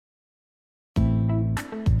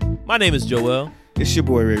My name is Joel. It's your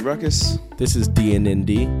boy Ray Ruckus. This is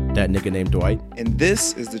DNND, that nigga named Dwight. And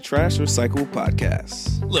this is the Trash Recyclable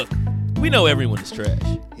Podcast. Look, we know everyone is trash.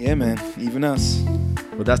 Yeah, man. Even us.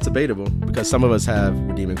 But that's debatable because some of us have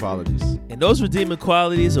redeeming qualities. And those redeeming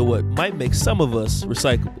qualities are what might make some of us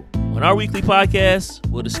recyclable. On our weekly podcast,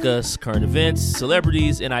 we'll discuss current events,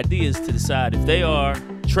 celebrities, and ideas to decide if they are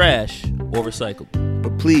trash or recyclable.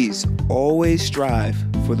 But please, always strive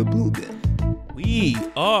for the blue bin. We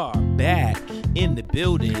are back in the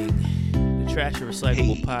building. The Trash and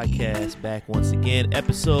Recyclable Podcast back once again.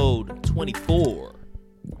 Episode 24.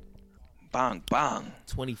 Bang, bang.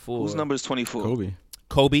 24. Whose number is 24?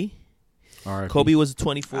 Kobe. All right. Kobe was a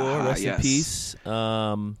 24. Rest yes. in peace.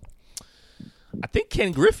 I think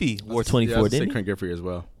Ken Griffey wore 24, didn't he? Ken Griffey as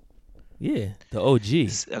well. Yeah, the OG.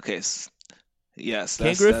 Okay. Yes.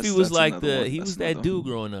 Ken Griffey was that's like was that dude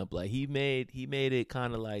growing up. Like he made it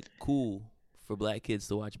kind of like cool for black kids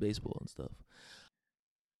to watch baseball and stuff.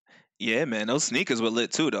 Yeah, man. Those sneakers were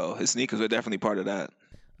lit too, though. His sneakers were definitely part of that.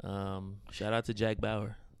 Shout out to Jack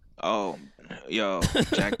Bauer. Oh, yo,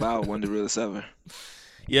 Jack Bauer won the realest ever.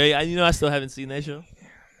 Yeah. I still haven't seen that show.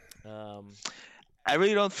 I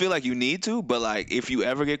really don't feel like you need to, but like if you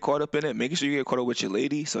ever get caught up in it, make sure you get caught up with your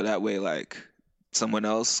lady, so that way like someone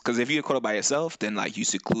else. Because if you get caught up by yourself, then like you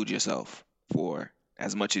seclude yourself for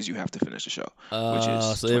as much as you have to finish the show. Which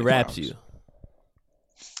is so it wraps hours. you.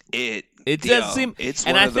 It does seem, it's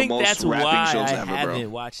and one I of the think most that's wrapping why shows I ever, haven't bro.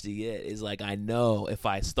 watched it yet. Is like I know if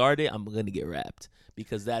I start it, I'm gonna get wrapped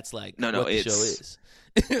because that's like what the show is.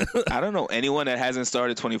 I don't know anyone that hasn't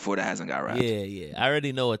started 24 that hasn't got wrapped. Yeah. I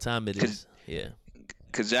already know what time it is. Yeah.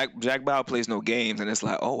 Because Jack Bauer plays no games, and it's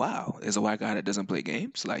like, oh wow, there's a white guy that doesn't play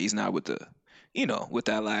games. Like he's not with the, with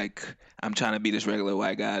that like I'm trying to be this regular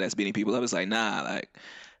white guy that's beating people up. It's like nah, like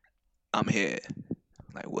I'm here,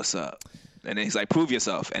 like what's up? And then he's like, prove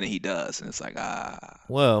yourself, and then he does, and it's like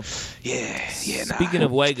Well, yeah. Nah. Speaking of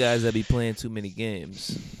white guys that be playing too many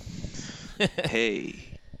games,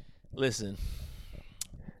 hey, listen,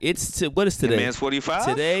 what is today? Your man's 45.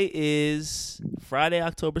 Today is Friday,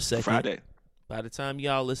 October 2nd. Friday. By the time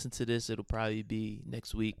y'all listen to this, it'll probably be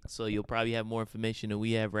next week. So you'll probably have more information than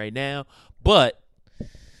we have right now. But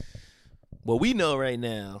what we know right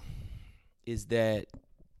now is that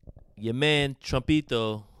your man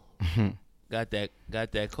Trumpito got that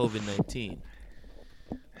COVID-19.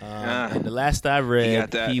 And the last I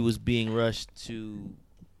read, he was being rushed to.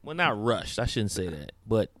 Well, not rushed. I shouldn't say that,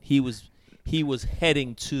 but he was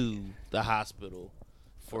heading to the hospital.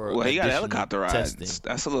 Well, he got a helicopter ride. Testing.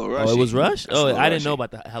 That's a little rushy. Oh, it was rushed? I didn't know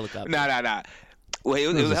about the helicopter. Nah. Well,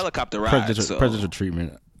 it was a helicopter ride. Presidential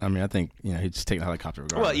treatment. I mean, I think he's just taking the helicopter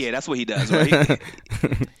regardless. Well, yeah, that's what he does, right?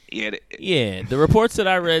 Yeah, the reports that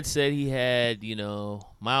I read said he had,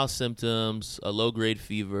 mild symptoms, a low-grade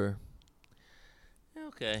fever.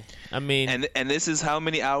 Okay. I mean... And this is how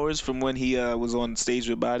many hours from when he was on stage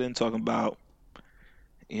with Biden talking about,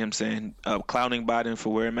 you know what I'm saying, clowning Biden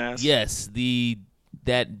for wearing masks? Yes,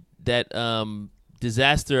 that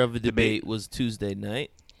disaster of a debate was Tuesday night.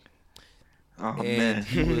 Oh, and man.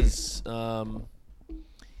 He was...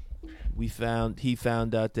 He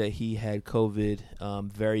found out that he had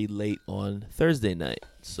COVID very late on Thursday night.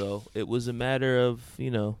 So it was a matter of,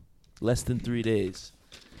 less than 3 days.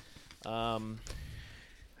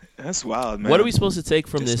 That's wild, man. What are we supposed to take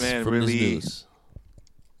from this news?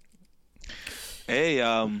 Hey,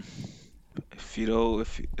 what's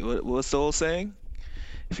the old saying?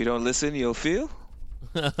 If you don't listen, you'll feel.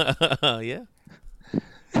 Yeah.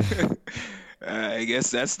 I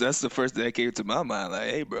guess that's the first thing that came to my mind.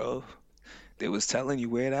 Like, hey, bro, they was telling you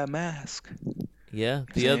wear that mask. Yeah.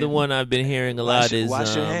 The other one I've been hearing a lot is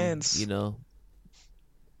wash your hands.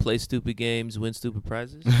 Play stupid games, win stupid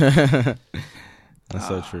prizes. That's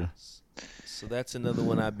so true. So that's another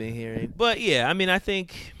one I've been hearing. But yeah, I mean, I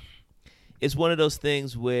think it's one of those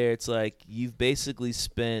things where it's like you've basically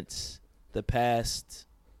spent the past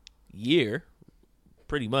year,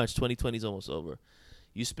 pretty much, 2020 is almost over.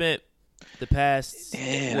 You spent the past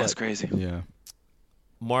that's crazy. Yeah.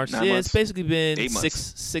 March. 9 Yeah, months. it's basically been 8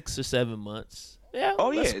 months. six or 7 months. Yeah. Oh,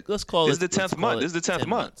 let's call this it. This is the 10th month. This is the 10th month.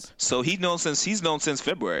 months. So he's known since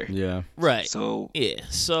February. Yeah. Right. So yeah.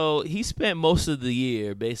 So he spent most of the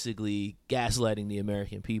year basically gaslighting the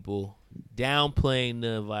American people, downplaying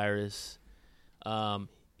the virus.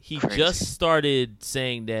 He Crazy. just started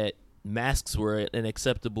saying that masks were an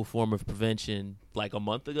acceptable form of prevention like a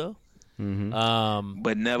month ago. Mm-hmm.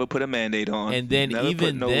 But never put a Mandate on. And then never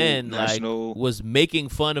even put then, national... was making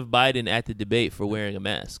fun of Biden at the debate for wearing a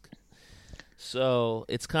mask. So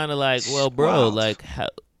it's kind of like, well, bro, Wild. like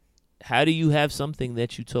how do you have something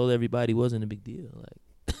that you told everybody wasn't a big deal? Like,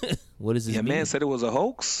 What does this Your mean? man said it was a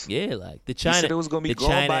hoax. Yeah, like the He China. said it was gonna be the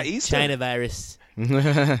gone by Easter. China virus. he,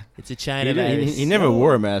 It's a China virus. he never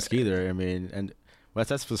wore a mask either. I mean, and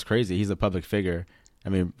that's what's crazy. He's a public figure. I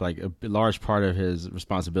mean, like a large part of his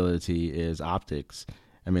responsibility is optics.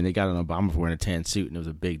 I mean, they got an Obama for wearing a tan suit, and it was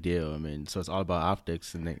a big deal. I mean, so it's all about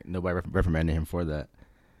optics, and nobody reprimanded him for that.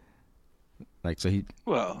 Like, so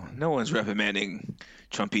Well, no one's reprimanding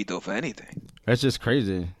Trumpito for anything. that's just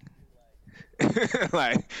crazy.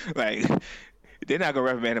 like they're not gonna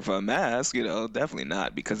reprimand him for a mask, definitely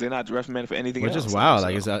not, because they're not reprimanding for anything Which else. is wild.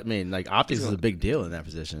 So, Like optics is a big deal in that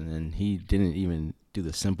position, and he didn't even do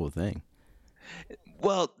the simple thing.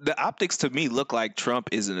 well, the optics to me look like Trump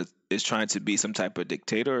is trying to be some type of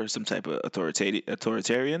dictator or some type of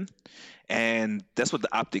authoritarian, and that's what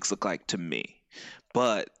the optics look like to me.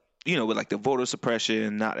 But with like the voter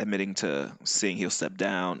suppression, not admitting to saying he'll step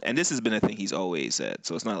down, and this has been a thing he's always said.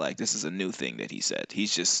 So it's not like this is a new thing that he said.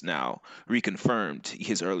 He's just now reconfirmed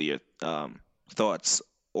his earlier thoughts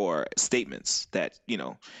or statements that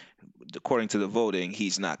according to the voting,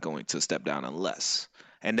 he's not going to step down unless.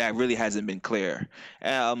 And that really hasn't been clear.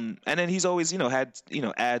 And then he's always, had,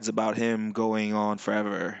 ads about him going on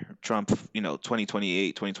forever. Trump,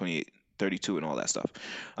 2028, 32 and all that stuff.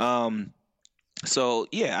 So,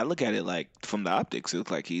 yeah, I look at it like from the optics, it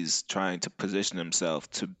looks like he's trying to position himself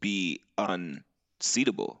to be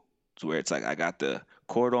unseatable. To where it's like, I got the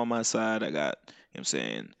court on my side. I got,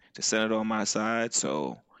 the Senate on my side.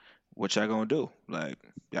 So what y'all gonna do? Like,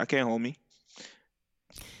 y'all can't hold me.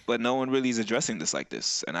 But no one really is addressing this like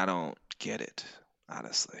this, and I don't get it,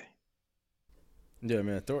 honestly. Yeah,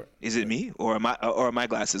 man. Is it me, or are my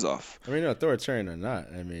glasses off? I mean, authoritarian or not,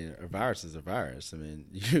 I mean, a virus is a virus. I mean,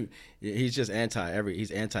 he's just he's anti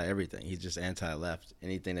everything. He's just anti-left.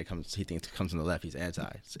 Anything that he thinks comes from the left, he's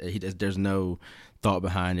anti. There's no thought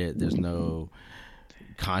behind it. There's no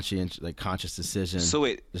conscious decision. So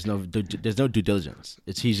there's no due diligence.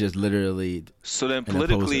 He's just literally. So then,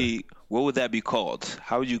 politically, what would that be called?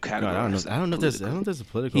 How would you categorize I don't know if there's a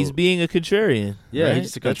political. He's being a contrarian. Yeah, right?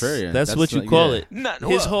 he's just a contrarian. That's what you call it.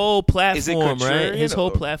 His whole platform, right? His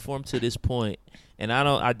whole platform to this point, and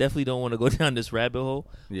I definitely don't want to go down this rabbit hole.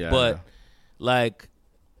 Yeah, but like,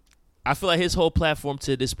 I feel like his whole platform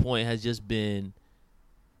to this point has just been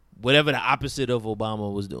whatever the opposite of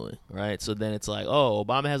Obama was doing, right? So then it's like, oh,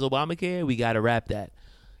 Obama has Obamacare, we got to wrap that.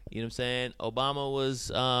 You know what I'm saying? Obama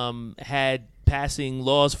was had passing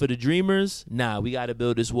laws for the dreamers. Nah, we got to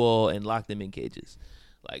build this wall and lock them in cages.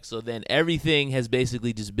 Like, so then everything has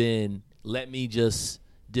basically just been, let me just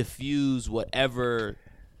diffuse whatever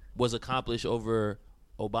was accomplished over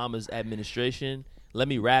Obama's administration. Let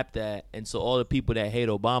me wrap that, and so all the people that hate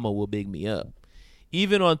Obama will big me up.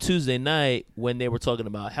 Even on Tuesday night, when they were talking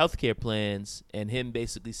about healthcare plans and him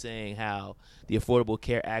basically saying how the Affordable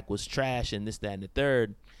Care Act was trash and this, that, and the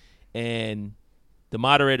third, and the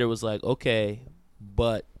moderator was like, okay,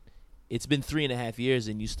 but it's been 3.5 years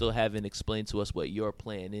and you still haven't explained to us what your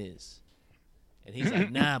plan is. And he's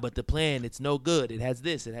like, nah, but the plan, it's no good. It has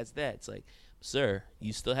this, it has that. It's like, sir,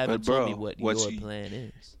 you still haven't told me what your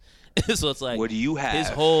plan is. So it's like, what do you have?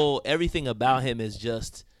 His everything about him is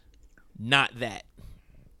just not that.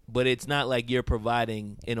 But it's not like you're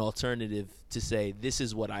providing an alternative to say, this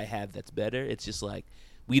is what I have that's better. It's just like,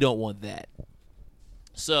 we don't want that.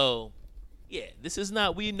 So, yeah,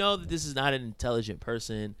 we know that this is not an intelligent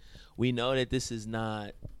person. We know that this is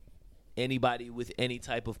not anybody with any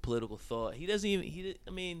type of political thought. He's as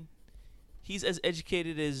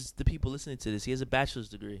educated as the people listening to this. He has a bachelor's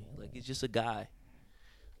degree. Like, he's just a guy.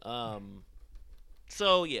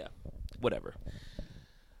 So, yeah, whatever.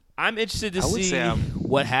 I'm interested to see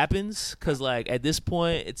what happens, because, like, at this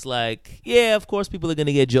point, it's like, yeah, of course people are going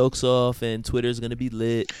to get jokes off and Twitter's going to be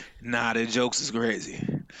lit. Nah, the jokes is crazy.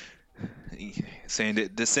 Saying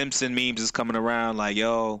that the Simpson memes is coming around like,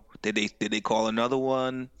 yo, did they call another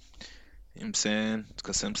one? You know what I'm saying?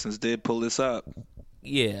 Because Simpsons did pull this up.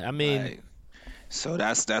 Yeah, I mean... Like, so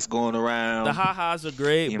that's going around. The ha-has are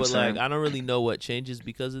great, but like, I don't really know what changes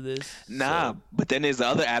because of this. Nah, but then there's the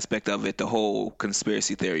other aspect of it, the whole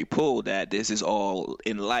conspiracy theory pull, that this is all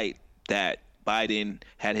in light that Biden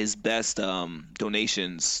had his best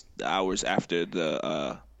donations the hours after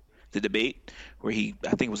the debate, where I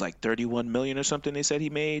think it was like 31 million or something they said he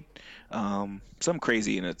made, something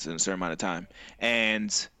crazy in a certain amount of time.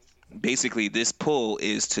 And basically this pull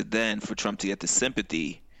is for Trump to get the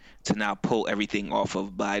sympathy to now pull everything off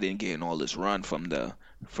of Biden getting all this run from the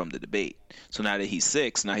debate. So now that he's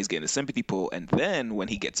 6, now he's getting a sympathy pull, and then when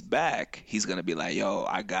he gets back, he's gonna be like, "Yo,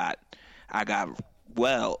 I got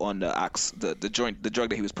well on the drug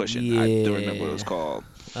that he was pushing. I don't remember what it was called.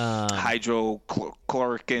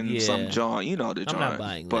 Hydrochloroquine, some joint, you know the joint. I'm not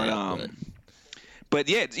buying but that. But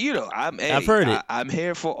yeah, you know, I've heard it. I'm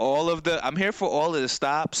here for all of the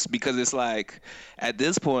stops, because it's like at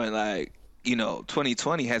this point, like, you know,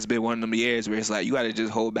 2020 has been one of them years where it's like you got to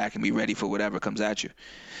just hold back and be ready for whatever comes at you.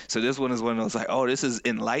 So this one is one of those like, oh, this is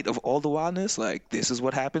in light of all the wildness. Like, this is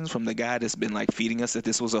what happens from the guy that's been like feeding us that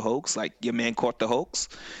this was a hoax. Like, your man caught the hoax.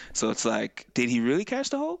 So it's like, did he really catch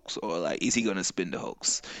the hoax, or like, is he gonna spin the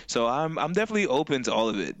hoax? So I'm definitely open to all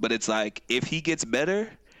of it. But it's like, if he gets better,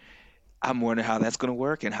 I'm wondering how that's gonna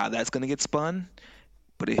work and how that's gonna get spun.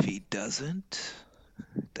 But if he doesn't,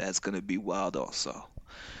 that's gonna be wild also.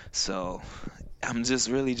 So I'm just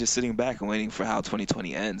really just sitting back and waiting for how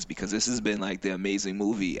 2020 ends, because this has been like the amazing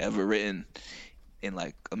movie ever written in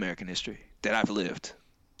like American history that I've lived.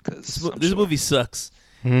 Because this movie sucks.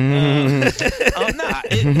 It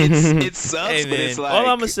sucks, hey, but it's like, all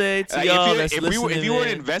I'm gonna say to y'all that's listening, if you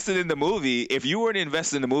weren't invested in the movie, and you were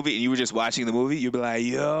just watching the movie, you'd be like,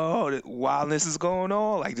 yo, wildness is going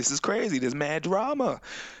on. Like, this is crazy. There's mad drama,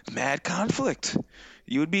 mad conflict.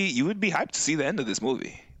 You would be hyped to see the end of this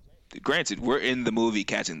movie. Granted, we're in the movie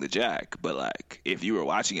catching the jack, but like, if you were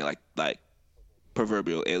watching it like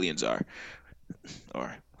proverbial aliens are,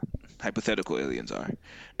 or hypothetical aliens are,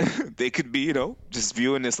 they could be, you know, just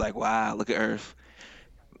viewing this like, wow, look at Earth,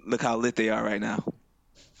 look how lit they are right now.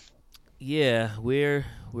 Yeah, we're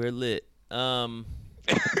lit. All I'm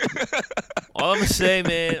gonna say,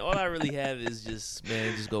 man, all I really have is just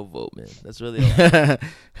go vote, man. That's really all I have.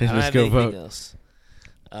 I don't have anything else.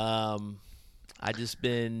 I just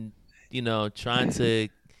been, you know, trying to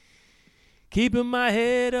keeping my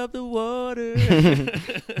head up the water.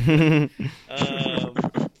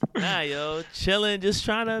 Nah, yo, chilling, just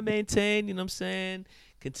trying to maintain, you know what I'm saying,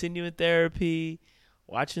 continuing therapy,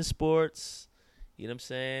 watching sports, you know what I'm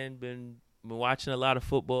saying, been watching a lot of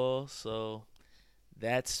football, so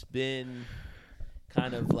that's been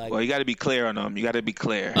kind of like... Well, you got to be clear on them. You got to be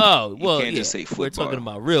clear. Oh, well, you can't just say football. We're talking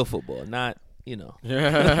about real football, not, you know,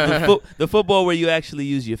 the football where you actually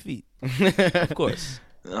use your feet, of course.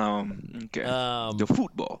 Okay. The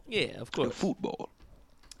football. Yeah, of course. The football.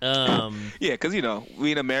 Yeah, because, you know,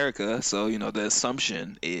 we in America, so, you know, the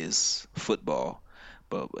assumption is football,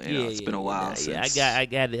 but you know, it's been a while since. Yeah, I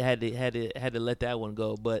had to let that one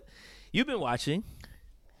go. But you've been watching,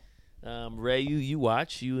 Ray. You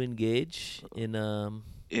watch, you engage in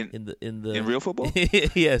real football.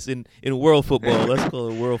 Yes, in world football. Let's call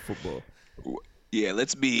it world football. Yeah,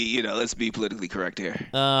 let's be politically correct here.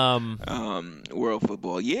 World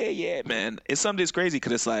football. Yeah, man. It's something that's crazy,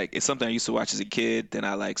 because it's something I used to watch as a kid. Then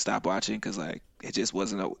I like stopped watching because like it just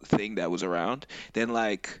wasn't a thing that was around. Then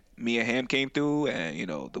like Mia Hamm came through, and you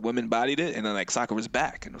know the women bodied it, and then like soccer was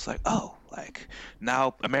back, and it was like, oh, like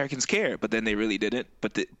now Americans care. But then they really didn't.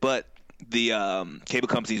 But the cable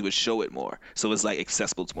companies would show it more, so it was like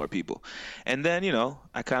accessible to more people. And then, you know,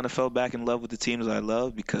 I kind of fell back in love with the teams I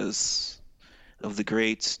love because of the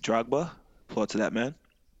great Drogba. Applaud to that man.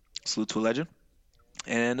 Salute to a legend.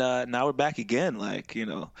 And now we're back again, like, you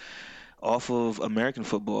know, off of American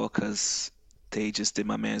football, because they just did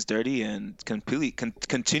my man's dirty and completely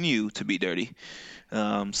continue to be dirty.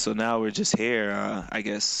 So now we're just here, I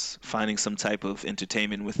guess, finding some type of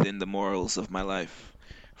entertainment within the morals of my life,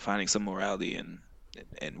 finding some morality in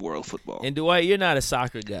world football. And Dwight, you're not a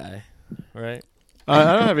soccer guy, right?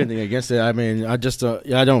 I don't have anything against it. I mean, I just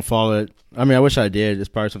I don't follow it. I mean, I wish I did. It's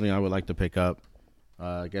probably something I would like to pick up.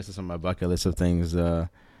 I guess it's on my bucket list of things in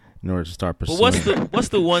order to start pursuing. Well, what's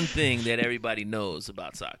the one thing that everybody knows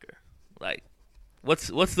about soccer? Like, what's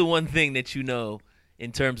the one thing that you know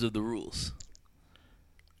in terms of the rules?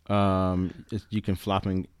 You can flop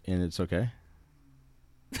and it's okay.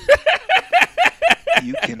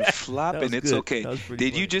 You can flop and it's okay. Did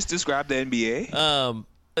funny. You just describe the NBA?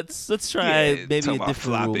 Let's try maybe a different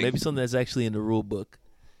flopping. rule. Maybe something that's actually in the rule book.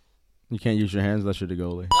 You can't use your hands unless you're the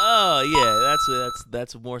goalie. Oh yeah,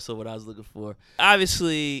 that's more so what I was looking for.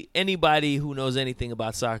 Obviously, anybody who knows anything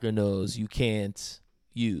about soccer knows you can't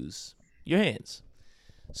use your hands.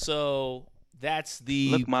 So that's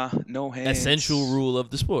the no hands. essential rule of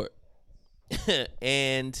the sport.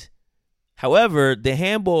 And however, the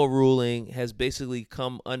handball ruling has basically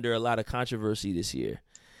come under a lot of controversy this year.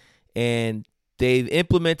 And they've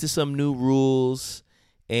implemented some new rules,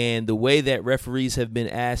 and the way that referees have been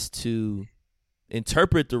asked to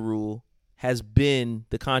interpret the rule has been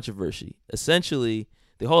the controversy. Essentially,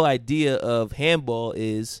 the whole idea of handball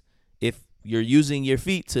is if you're using your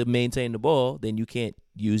feet to maintain the ball, then you can't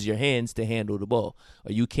use your hands to handle the ball,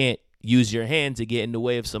 or you can't use your hand to get in the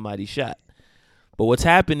way of somebody's shot. But what's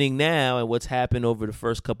happening now and what's happened over the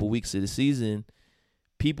first couple weeks of the season,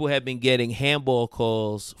 people have been getting handball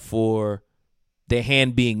calls for their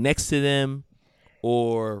hand being next to them,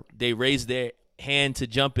 or they raise their hand to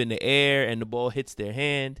jump in the air and the ball hits their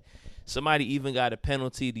hand. Somebody even got a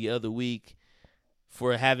penalty the other week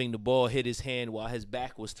for having the ball hit his hand while his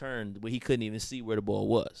back was turned, where he couldn't even see where the ball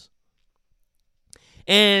was.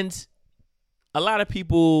 And a lot of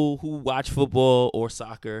people who watch football or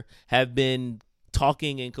soccer have been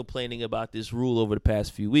talking and complaining about this rule over the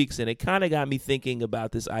past few weeks, and it kind of got me thinking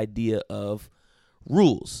about this idea of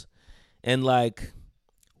rules and like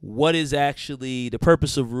what is actually the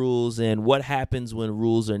purpose of rules and what happens when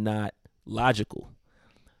rules are not logical.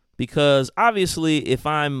 Because obviously if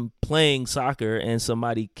I'm playing soccer and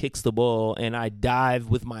somebody kicks the ball and I dive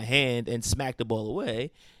with my hand and smack the ball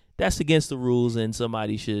away, that's against the rules and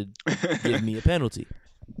somebody should give me a penalty.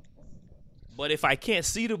 But if I can't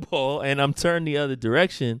see the ball and I'm turned the other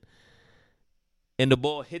direction and the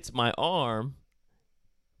ball hits my arm,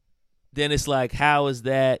 then it's like, how is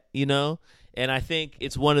that, you know? And I think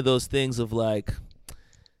it's one of those things of like,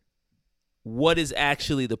 what is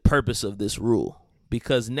actually the purpose of this rule?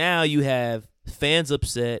 Because now you have fans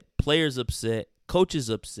upset, players upset, coaches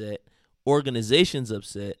upset, organizations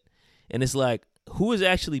upset, and it's like, who is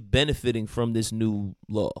actually benefiting from this new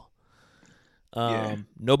law?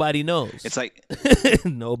 Nobody knows. It's like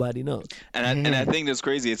nobody knows. And I think that's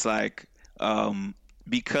crazy. It's like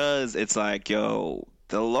because it's like, yo,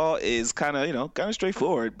 the law is kind of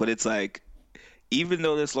straightforward, but it's like, even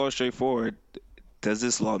though this law is straightforward, does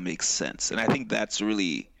this law make sense? And I think that's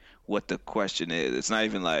really what the question is. It's not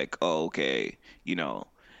even like, oh, okay,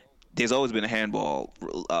 there's always been a handball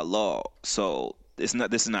law, so this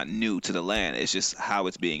is not new to the land. It's just how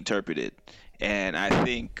it's being interpreted. And I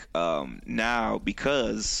think now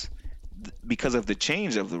because of the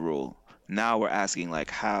change of the rule, now we're asking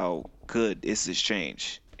like, how good is this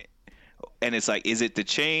change? And it's like, is it the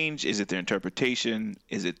change? Is it the interpretation?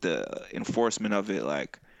 Is it the enforcement of it?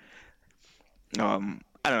 Like, I don't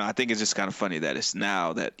know. I think it's just kind of funny that it's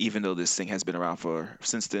now that even though this thing has been around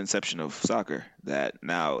since the inception of soccer, that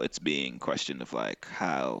now it's being questioned of like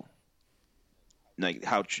how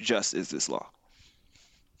just is this law?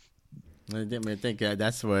 I think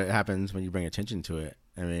that's what happens when you bring attention to it.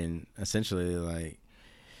 I mean, essentially, like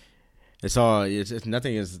it's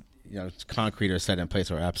nothing is concrete or set in place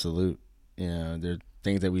or absolute. There are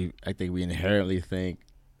things that I think we inherently think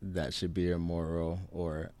that should be immoral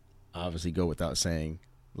or obviously go without saying.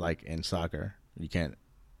 Like in soccer, you can't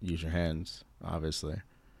use your hands, obviously.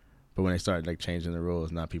 But when they start like changing the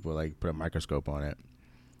rules, now people like put a microscope on it.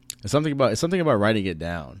 It's something about writing it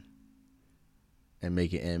down and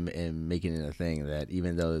making it a thing that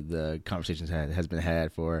even though the conversations has been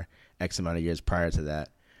had for X amount of years prior to that,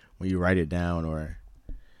 when you write it down or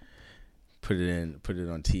put it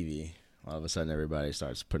on TV, all of a sudden everybody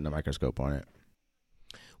starts putting a microscope on it.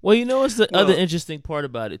 Well, what's the other interesting part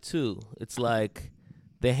about it too? It's like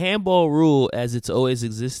the handball rule, as it's always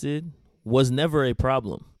existed, was never a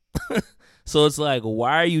problem. So it's like,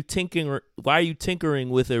 why are you tinkering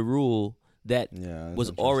with a rule that was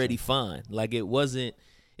already fine? Like it wasn't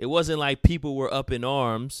like people were up in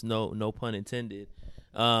arms, no pun intended,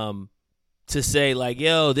 to say like,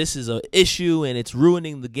 yo, this is an issue and it's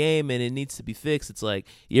ruining the game and it needs to be fixed. It's like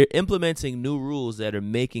you're implementing new rules that are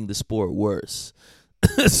making the sport worse.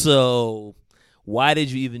 So why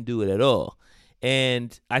did you even do it at all?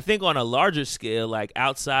 And I think on a larger scale, like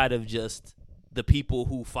outside of just the people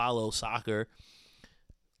who follow soccer,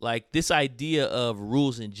 like this idea of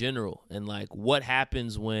rules in general and like what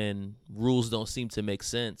happens when rules don't seem to make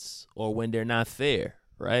sense or when they're not fair,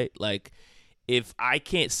 right? Like if I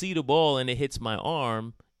can't see the ball and it hits my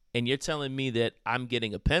arm and you're telling me that I'm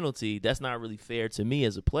getting a penalty, that's not really fair to me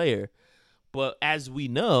as a player. But as we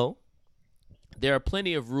know, there are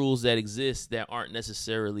plenty of rules that exist that aren't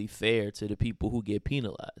necessarily fair to the people who get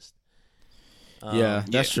penalized.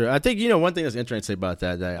 That's true. I think one thing that's interesting about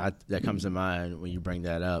that comes to mind when you bring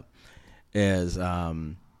that up is a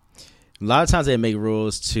lot of times they make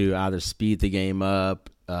rules to either speed the game up,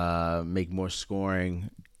 make more scoring,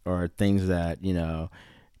 or things that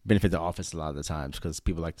benefit the offense a lot of the times because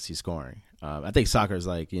people like to see scoring. I think soccer is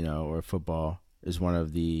or football is one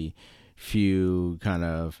of the few kind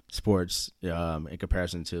of sports in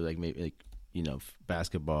comparison to like maybe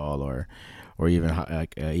basketball or even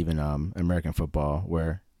American football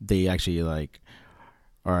where they actually like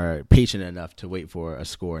are patient enough to wait for a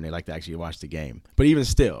score and they like to actually watch the game. But even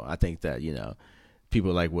still, I think that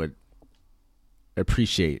people like would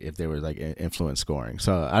appreciate if there was like influence scoring.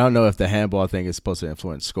 So I don't know if the handball thing is supposed to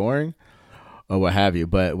influence scoring or what have you.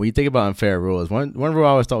 But when you think about unfair rules, one rule I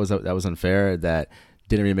always thought that was unfair that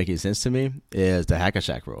didn't really make any sense to me is the hack a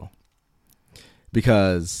Shaq rule.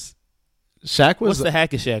 Because Shaq was... What's the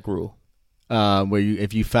hack a Shaq rule? Where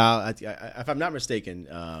if you foul, if I'm not mistaken,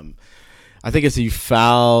 I think it's you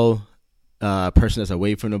foul a person that's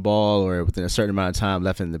away from the ball or within a certain amount of time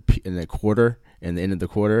left in the quarter, in the end of the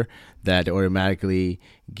quarter, that they automatically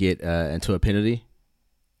get into a penalty.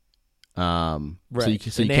 Right.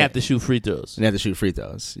 So they have to shoot free throws. And they have to shoot free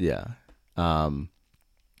throws. Yeah.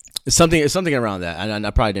 It's something around that, and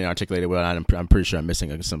I probably didn't articulate it well. I'm pretty sure I'm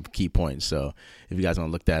missing some key points. So if you guys want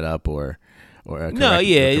to look that up or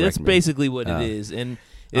that's basically what it is, and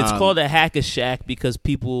it's called a hack a Shaq because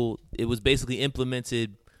it was basically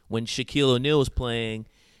implemented when Shaquille O'Neal was playing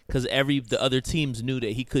because the other teams knew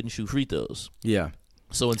that he couldn't shoot free throws. Yeah.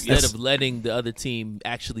 So instead of letting the other team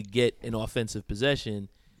actually get an offensive possession,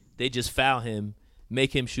 they just foul him,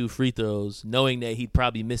 make him shoot free throws, knowing that he'd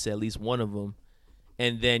probably miss at least one of them.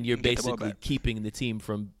 And then you're basically keeping the team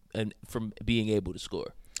from being able to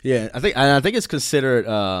score. Yeah, I think it's considered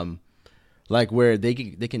like where they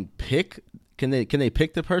can pick. Can they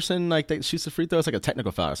pick the person like that shoots the free throw? It's like a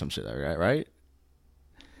technical foul or some shit, right?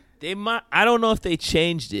 They might. I don't know if they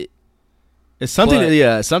changed it. It's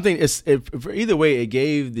something. Something. Either way, it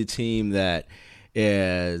gave the team that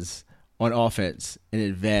is on offense an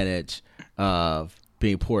advantage of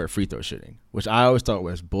being poor at free throw shooting, which I always thought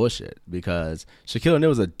was bullshit because Shaquille O'Neal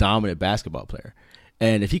was a dominant basketball player.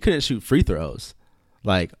 And if he couldn't shoot free throws,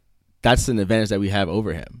 like that's an advantage that we have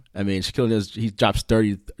over him. I mean, Shaquille O'Neal, he drops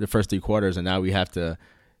 30 the first 3 quarters, and now we have to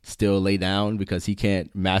still lay down because he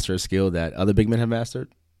can't master a skill that other big men have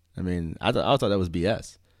mastered. I mean, I thought that was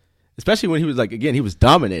BS. Especially when he was like, again, he was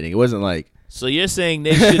dominating. It wasn't like... So you're saying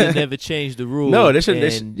they should have never changed the rule? No, they should.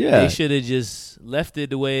 They should have just left it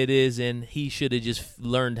the way it is, and he should have just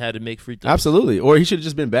learned how to make free throws. Absolutely, or he should have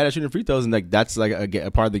just been bad at shooting free throws, and like that's like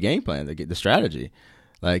a part of the game plan, the strategy.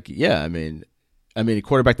 Like, yeah, I mean, a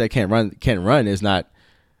quarterback that can't run is not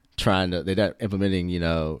trying to. They're not implementing,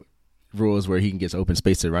 rules where he can get open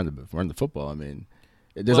space to run the football. I mean.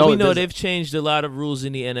 We know they've changed a lot of rules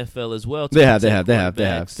in the NFL as well. They have.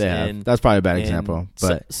 That's probably a bad example.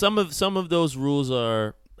 But some of those rules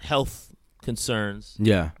are health concerns.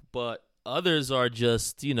 Yeah. But others are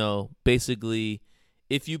just, basically,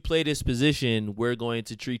 if you play this position, we're going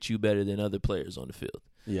to treat you better than other players on the field.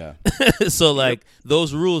 Yeah. So,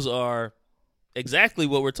 those rules are exactly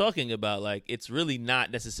what we're talking about. Like, it's really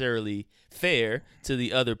not necessarily fair to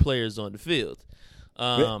the other players on the field.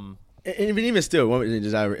 And even still,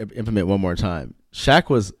 just implement one more time. Shaq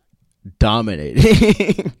was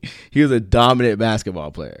dominating. He was a dominant basketball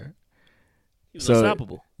player. He was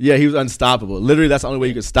unstoppable. Yeah, he was unstoppable. Literally, that's the only way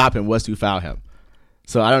you could stop him was to foul him.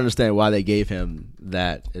 So I don't understand why they gave him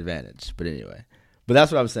that advantage. But anyway,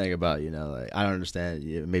 that's what I'm saying about I don't understand.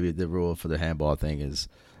 Maybe the rule for the handball thing is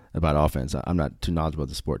about offense. I'm not too knowledgeable of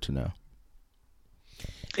the sport to know.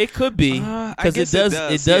 It could be because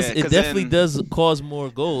it definitely does cause more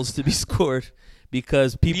goals to be scored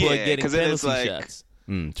because people are getting penalty shots.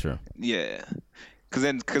 True. Yeah,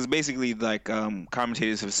 because basically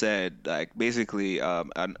commentators have said basically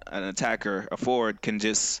an attacker, a forward, can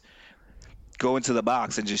just go into the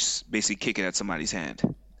box and just basically kick it at somebody's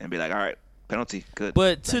hand and be like, all right, penalty, good.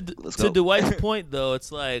 But to Dwight's point though,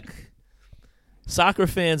 it's like soccer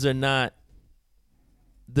fans are not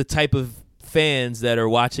the type of fans that are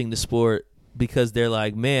watching the sport because they're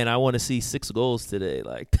like, man, I want to see 6 goals today.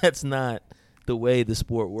 Like, that's not the way the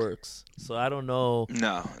sport works. So I don't know.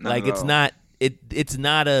 No, it's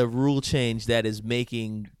not a rule change that is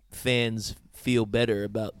making fans feel better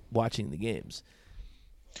about watching the games.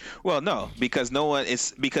 Well, no, because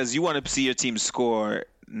because you want to see your team score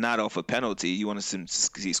not off a penalty. You want to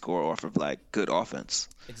see score off of good offense.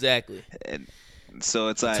 Exactly. And so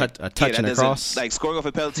it's like a touch and a cross. Like scoring off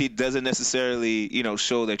a penalty doesn't necessarily,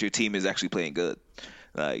 show that your team is actually playing good.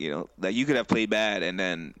 You could have played bad and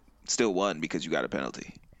then still won because you got a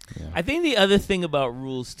penalty. Yeah. I think the other thing about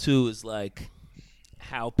rules too is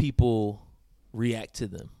how people react to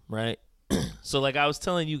them, right? So I was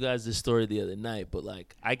telling you guys this story the other night, but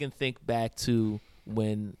I can think back to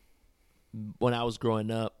when I was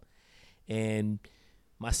growing up and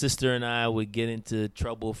my sister and I would get into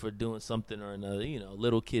trouble for doing something or another,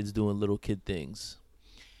 little kids doing little kid things.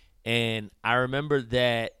 And I remember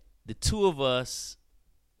that the two of us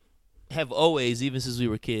have always, even since we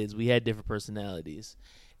were kids, we had different personalities.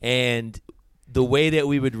 And the way that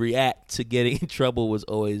we would react to getting in trouble was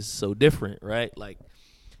always so different, right?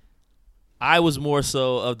 I was more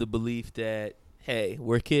so of the belief that, hey,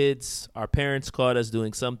 we're kids. Our parents caught us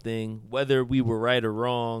doing something. Whether we were right or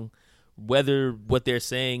wrong, whether what they're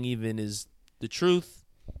saying even is the truth,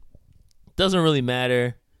 doesn't really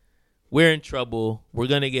matter. We're in trouble. We're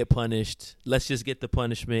going to get punished. Let's just get the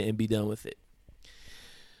punishment and be done with it.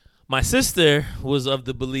 My sister was of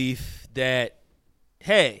the belief that,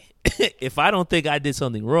 hey, if I don't think I did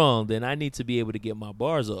something wrong, then I need to be able to get my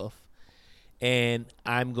bars off. And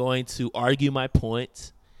I'm going to argue my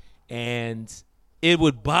point. And it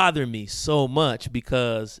would bother me so much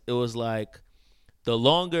because it was like the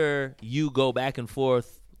longer you go back and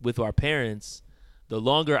forth with our parents, the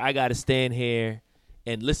longer I got to stand here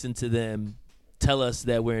and listen to them tell us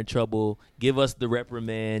that we're in trouble, give us the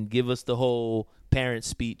reprimand, give us the whole parent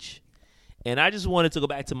speech. And I just wanted to go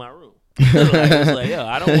back to my room. I was like, yo,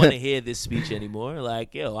 I don't want to hear this speech anymore.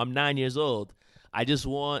 Like, yo, I'm 9 years old. I just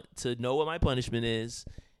want to know what my punishment is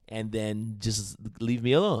and then just leave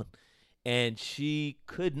me alone. And she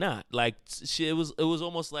could not. Like, it was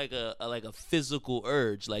almost like a physical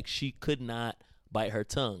urge. Like, she could not bite her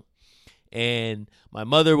tongue. And my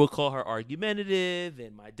mother would call her argumentative,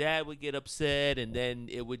 and my dad would get upset, and then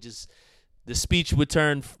the speech would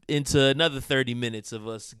turn into another 30 minutes of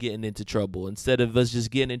us getting into trouble instead of us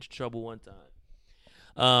just getting into trouble one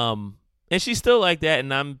time. And she's still like that,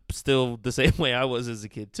 and I'm still the same way I was as a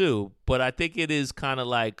kid too. But I think it is kind of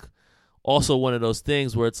like also one of those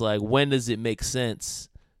things where it's like, when does it make sense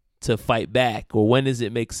to fight back, or when does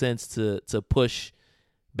it make sense to push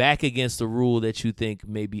back against a rule that you think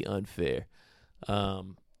may be unfair?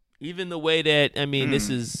 Even the way that, I mean, this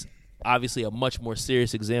is obviously a much more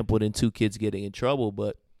serious example than two kids getting in trouble,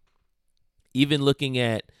 but even looking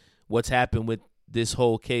at what's happened with this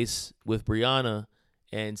whole case with Brianna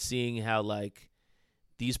and seeing how, like,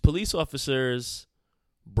 these police officers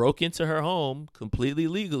broke into her home completely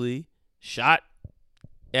legally, shot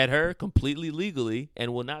at her completely legally,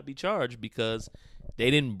 and will not be charged because they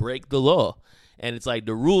didn't break the law. And it's like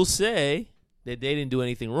the rules say that they didn't do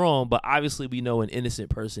anything wrong, but obviously we know an innocent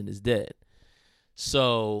person is dead.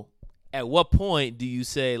 So at what point do you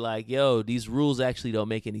say, like, yo, these rules actually don't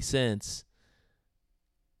make any sense?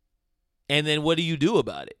 And then what do you do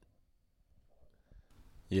about it?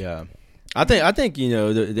 Yeah. I think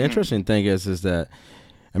the interesting thing is that,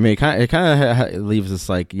 I mean, it kind of leaves us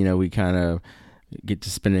like, we kind of get to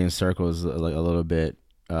spinning in circles like a little bit,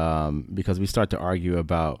 because we start to argue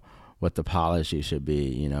about what the policy should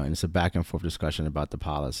be, and it's a back and forth discussion about the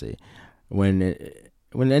policy. When at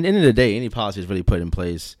the end of the day, any policy is really put in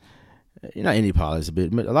place, not any policy,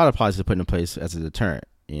 but a lot of policies are put in place as a deterrent,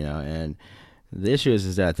 and the issue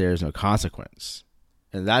is that there is no consequence.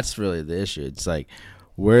 And that's really the issue. It's like,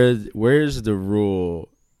 where's the rule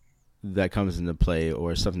that comes into play,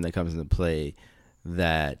 or something that comes into play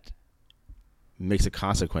that makes a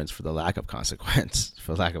consequence for the lack of consequence,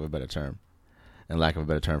 for lack of a better term, and lack of a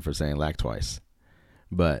better term for saying lack twice.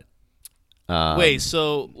 But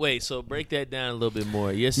so break that down a little bit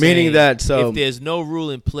more. You're saying, meaning that, if there's no rule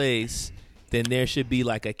in place, then there should be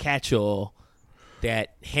like a catch-all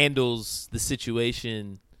that handles the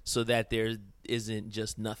situation so that there isn't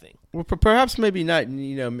just nothing. Well, perhaps maybe not.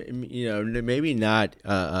 Maybe not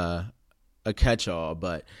a catch-all,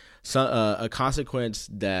 but a consequence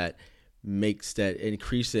that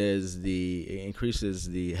increases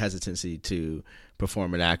the hesitancy to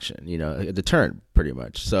perform an action. A deterrent, pretty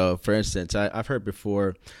much. So, for instance, I've heard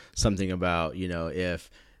before something about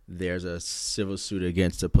if there's a civil suit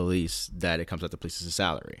against the police, that it comes out the police's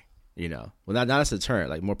salary. Well, not as a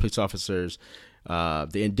deterrent. Like, more police officers, the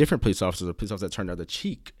indifferent police officers, or police officers that turn the other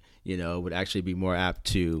cheek, would actually be more apt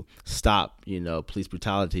to stop, police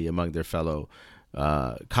brutality among their fellow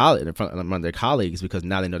among their colleagues, because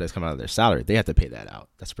now they know that's coming out of their salary. They have to pay that out.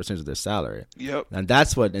 That's a percentage of their salary. Yep. And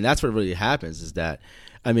that's what really happens, is that,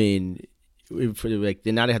 I mean,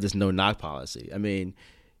 now they have this no knock policy. I mean,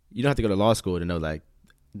 you don't have to go to law school to know, like,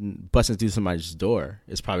 busting through somebody's door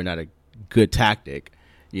is probably not a good tactic,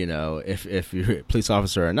 if you're a police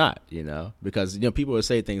officer or not, because, people will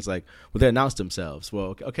say things like, well, they announce themselves.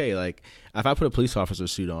 Well, okay, like, if I put a police officer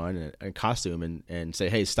suit on and costume and say,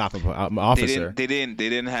 hey, stop, I'm an officer. They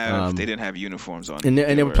didn't have uniforms on. And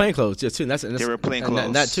they were plain clothes, too. And they were plain clothes.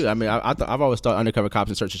 And that, too. I mean, I've always thought undercover cops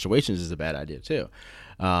in certain situations is a bad idea, too.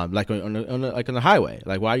 Like on the highway.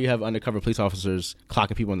 Like, why do you have undercover police officers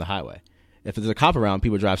clocking people on the highway? If there's a cop around,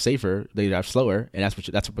 people drive safer, they drive slower, and that's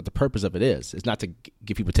what the purpose of it is. It's not to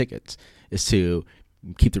give people tickets. It's to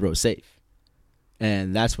keep the road safe.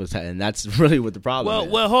 And that's really what the problem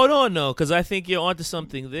is. Well, hold on, though, because I think you're onto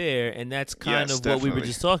something there, and that's kind of what we were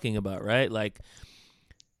just talking about, right? Like,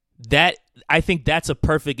 that, I think that's a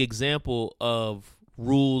perfect example of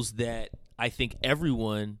rules that I think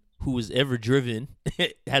everyone who has ever driven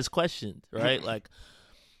has questioned, right? Like,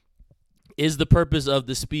 is the purpose of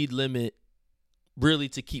the speed limit really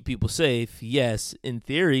to keep people safe? Yes, in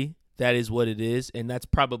theory, that is what it is, and that's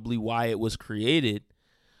probably why it was created.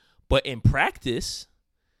 But in practice,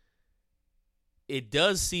 it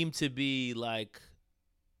does seem to be like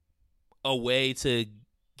a way to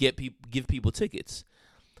give people tickets.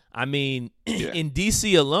 I mean, in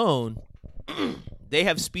DC alone, they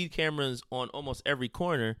have speed cameras on almost every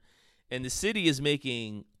corner, and the city is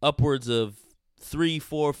making upwards of $3,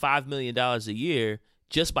 $4, $5 million a year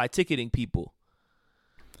just by ticketing people.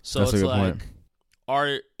 So That's it's a good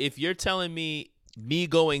like, if you're telling me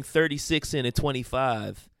going 36 in a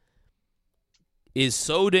 25 is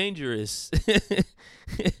so dangerous,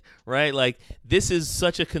 right? Like, this is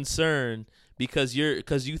such a concern because you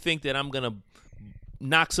think that I'm gonna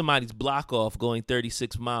knock somebody's block off going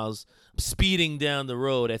 36 miles, speeding down the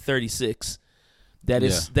road at 36.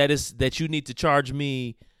 That you need to charge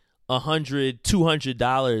me $100,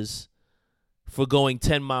 $200 for going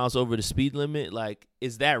 10 miles over the speed limit. Like,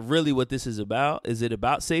 is that really what this is about? Is it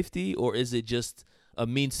about safety, or is it just a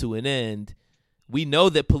means to an end? We know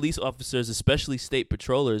that police officers, especially state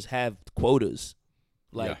patrollers, have quotas.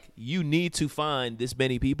 Like, you need to find this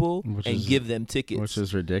many people and give them tickets. Which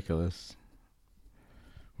is ridiculous.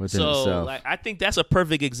 So, like, I think that's a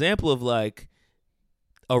perfect example of, like,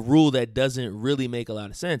 a rule that doesn't really make a lot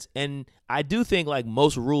of sense. And I do think, like,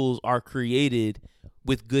 most rules are created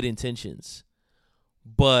with good intentions.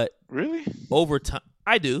 But really, over time,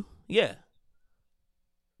 I do, yeah.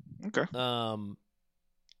 Okay.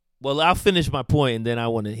 Well, I'll finish my point, and then I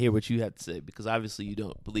want to hear what you have to say, because obviously you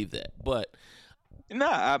don't believe that. But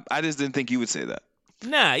I just didn't think you would say that.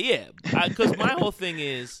 Nah, yeah, because my whole thing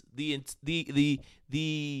is the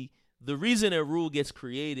reason a rule gets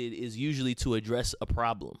created is usually to address a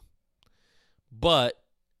problem. But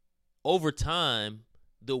over time,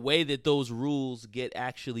 the way that those rules get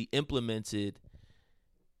actually implemented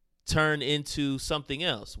turn into something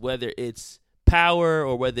else, whether it's power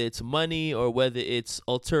or whether it's money or whether it's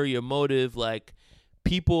ulterior motive. Like,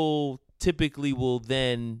 people typically will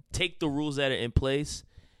then take the rules that are in place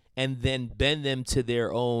and then bend them to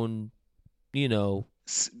their own,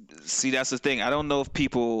 See, that's the thing. I don't know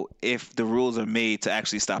if the rules are made to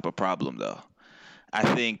actually stop a problem, though.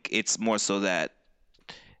 I think it's more so that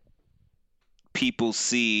people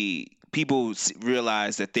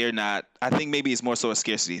realize that they're not. I think maybe it's more so a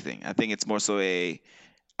scarcity thing. I think it's more so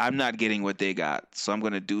I'm not getting what they got, so I'm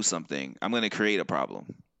going to do something. I'm going to create a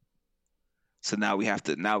problem. So now we have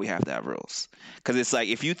to have rules. Because it's like,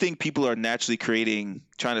 if you think people are naturally trying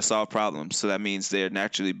to solve problems, so that means they're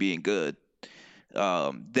naturally being good,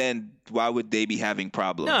 then why would they be having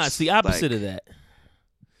problems? No, it's the opposite of that.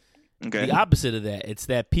 Okay. The opposite of that. It's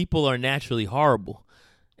that people are naturally horrible.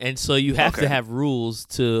 And so you have to have rules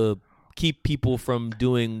to keep people from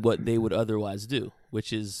doing what they would otherwise do,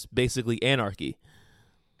 which is basically anarchy.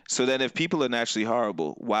 So then if people are naturally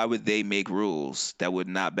horrible, why would they make rules that would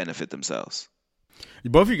not benefit themselves?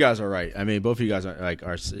 Both of you guys are right. I mean, both of you guys are. I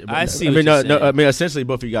see what you're saying. I mean, essentially,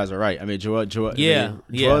 both of you guys are right. I mean, Joel is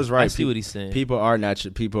right. I see what he's saying. People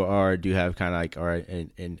do have kind of like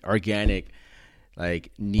an organic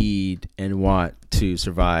like need and want to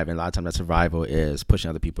survive, and a lot of times that survival is pushing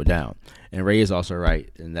other people down. And Ray is also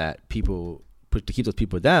right in that to keep those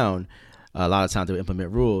people down, a lot of times they will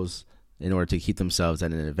implement rules in order to keep themselves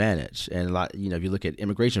at an advantage. And a lot, if you look at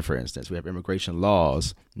immigration, for instance, we have immigration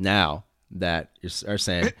laws now that are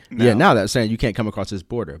saying, now that's saying you can't come across this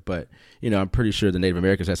border. But, I'm pretty sure the Native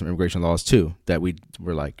Americans had some immigration laws too that we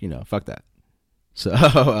were like, fuck that. So,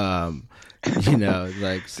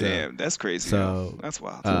 damn, that's crazy. So that's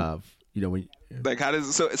wild. When like, how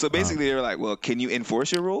does so basically they're like, well, can you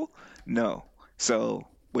enforce your rule? No. So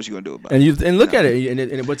what you gonna do about it? And look at it,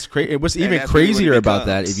 and what's even crazier about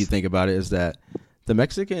that, if you think about it, is that the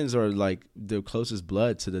Mexicans are like the closest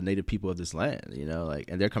blood to the native people of this land,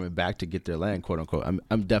 and they're coming back to get their land, quote unquote.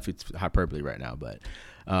 I'm definitely hyperbole right now, but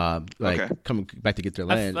coming back to get their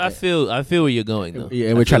land. I feel where you're going though. Yeah,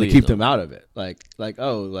 and we're trying to keep them out of it. Like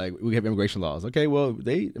we have immigration laws. Okay, well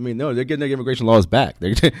they're getting their immigration laws back.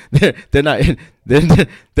 They're not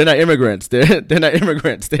immigrants. They're not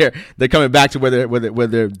immigrants. They're coming back to where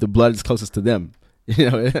the blood is closest to them.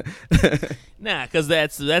 Nah, because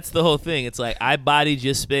that's the whole thing. It's like, I bodied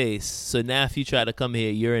your space, so now if you try to come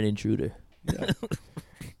here, you're an intruder. Yeah.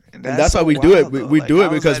 And that's why we do it. We do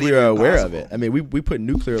it because we are aware of it. I mean, we put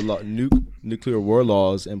nuclear war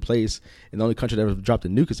laws in place, and the only country that ever dropped a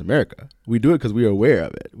nuke is America. We do it because we are aware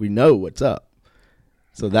of it. We know what's up.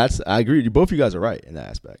 So I agree. Both of you guys are right in that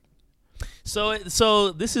aspect.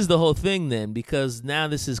 So this is the whole thing then, because now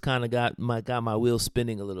this has kind of got my wheels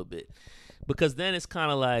spinning a little bit, because then it's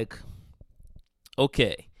kind of like,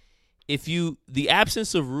 okay, if the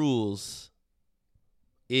absence of rules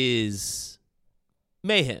is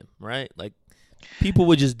mayhem, right? Like people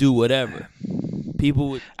would just do whatever. People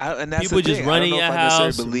would and that's people the would just thing. I run don't in know your if I necessarily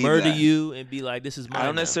house, believe murder that. you, and be like, "This is mine." I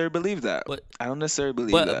don't now. necessarily believe that. But I don't necessarily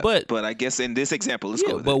believe but that. but But I guess in this example, let's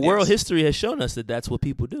go with but it. world Yes. history has shown us that that's what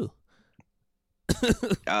people do.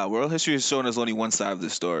 World history has shown us only one side of the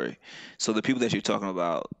story. So the people that you're talking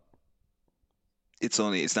about, it's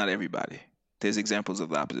not everybody. There's examples of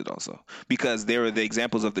the opposite also, because there are the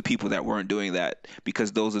examples of the people that weren't doing that,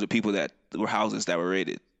 because those are the people that were houses that were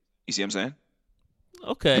raided. You see what I'm saying?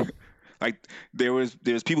 Okay. Like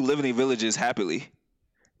there's people living in villages happily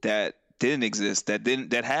that didn't exist,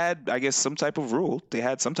 that had, I guess, some type of rule. They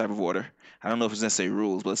had some type of order. I don't know if it's necessarily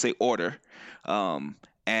rules, but let's say order.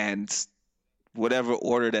 And whatever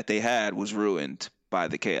order that they had was ruined by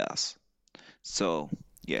the chaos. So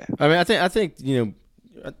yeah. I mean, I think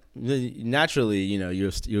naturally,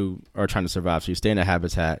 you are trying to survive, so you stay in a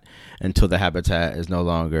habitat until the habitat is no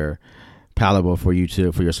longer palatable for your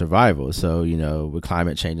survival. So with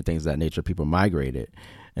climate change and things of that nature, people migrated,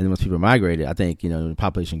 and then once people migrated, I think the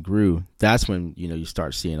population grew. That's when you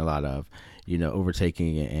start seeing a lot of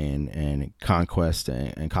overtaking and conquest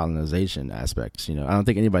and colonization aspects. I don't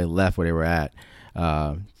think anybody left where they were at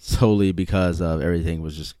solely because of everything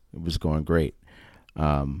was going great.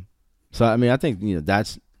 So I mean, I think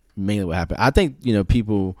that's mainly what happened. I think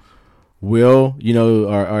people will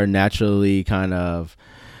are naturally kind of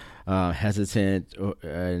hesitant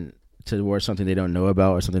towards something they don't know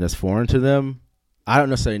about or something that's foreign to them. I don't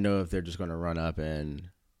necessarily know if they're just going to run up and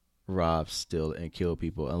rob, steal, and kill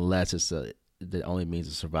people unless it's the only means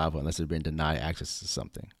of survival, unless they've been denied access to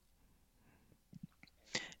something.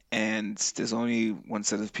 And there's only one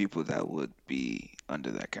set of people that would be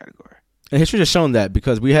under that category. And history has shown that,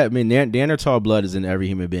 because Neanderthal blood is in every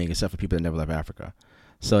human being except for people that never left Africa.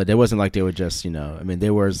 So there wasn't like they were just,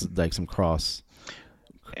 there was like some cross.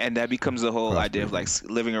 And that becomes the whole idea of like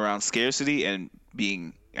living around scarcity and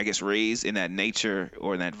being, I guess, raised in that nature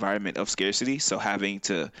or in that environment of scarcity. So having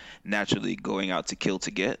to naturally going out to kill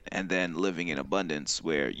to get, and then living in abundance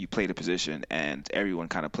where you played a position and everyone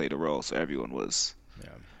kind of played a role. So everyone was,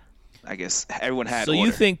 I guess, everyone had So order.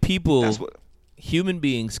 you think human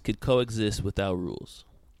beings could coexist without rules?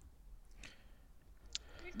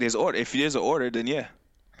 There's order. If there's an order, then yeah.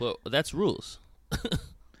 Well, that's rules.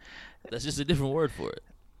 That's just a different word for it.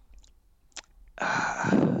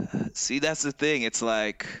 See, that's the thing. It's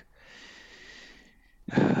like,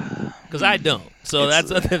 because I don't. So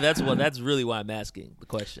that's really why I'm asking the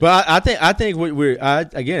question. But I think what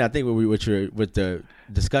the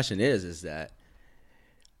discussion is that,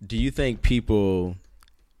 do you think people?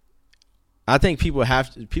 I think people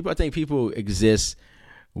exist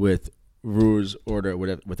with rules, order,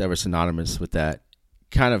 whatever synonymous with that,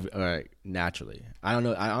 kind of naturally. I don't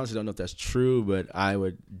know. I honestly don't know if that's true, but I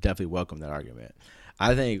would definitely welcome that argument.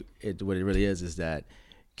 I think what it really is that,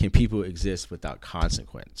 can people exist without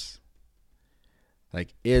consequence?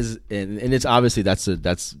 Like and it's obviously that's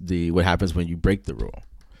what happens when you break the rule,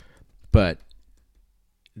 but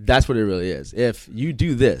that's what it really is. If you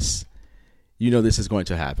do this, this is going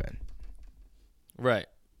to happen. Right.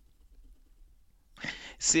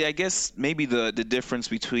 See, I guess maybe the difference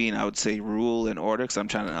between, I would say, rule and order, because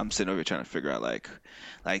I'm sitting over here trying to figure out like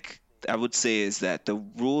I would say is that the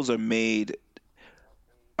rules are made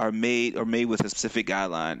with a specific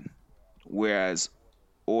guideline, whereas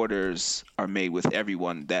orders are made with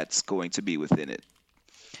everyone that's going to be within it.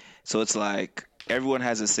 So it's like everyone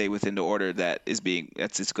has a say within the order that is being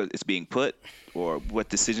put, or what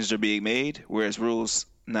decisions are being made, whereas rules,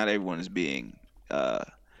 not everyone is being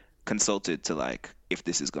consulted to like if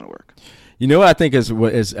this is going to work. What I think is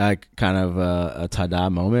kind of a ta-da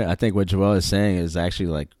moment. I think what Joel is saying is actually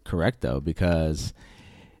like correct though, because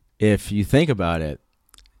if you think about it,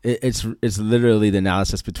 it's literally the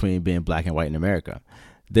analysis between being black and white in America.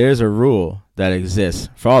 There's a rule that exists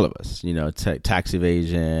for all of us, tax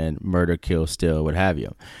evasion, murder, kill, steal, what have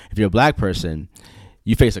you. If you're a black person,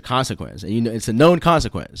 you face a consequence, and it's a known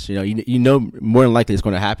consequence. You know more than likely it's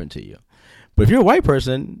going to happen to you. But if you're a white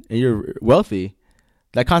person and you're wealthy,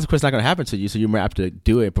 that consequence is not going to happen to you, so you might have to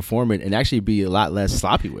do it, perform it, and actually be a lot less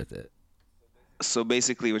sloppy with it. So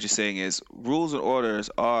basically what you're saying is rules and orders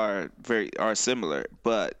are similar,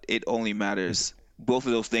 but it only matters. Both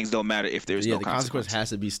of those things don't matter if there's no consequence. The consequence has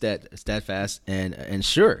to be steadfast and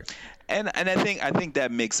sure. And I think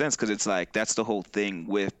that makes sense, because it's like that's the whole thing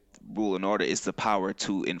with rule and order, is the power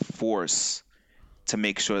to enforce, to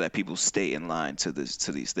make sure that people stay in line to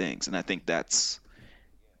these things. And I think that's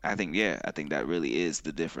I think that really is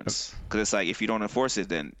the difference. Because it's like if you don't enforce it,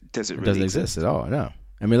 then does it It really doesn't exist at all. No.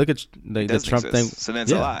 I mean, look at the doesn't Trump exist. thing. So then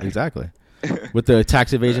it's a Yeah, lie. exactly. With the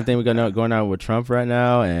tax evasion thing we got going on with Trump right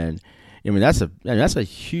now, and I mean that's a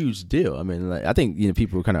huge deal. I mean, like, I think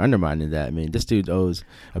people were kind of undermining that. I mean, this dude owes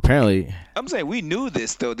apparently. I'm saying we knew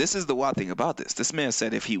this though. This is the wild thing about this. This man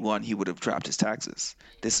said if he won, he would have dropped his taxes.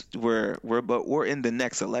 We're in the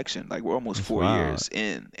next election. Like we're almost 4 Wow. years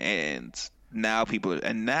in, and now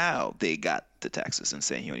now they got the taxes and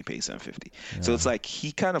saying he only pays $750. So it's like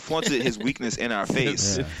he kind of flaunted his weakness in our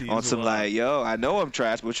face on some like, yo, I know I'm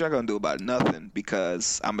trash, but what y'all gonna do about nothing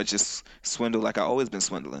because I'm gonna just swindle like I always been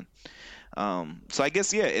swindling. So I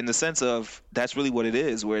guess in the sense of that's really what it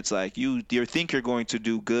is, where it's like you think you're going to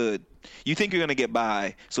do good, you think you're going to get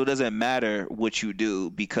by, so it doesn't matter what you do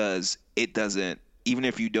because it doesn't. Even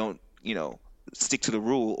if you don't, stick to the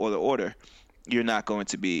rule or the order, you're not going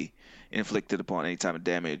to be inflicted upon any type of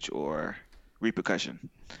damage or repercussion.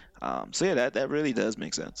 So that really does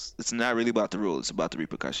make sense. It's not really about the rule; it's about the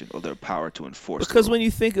repercussion or the power to enforce. Because when you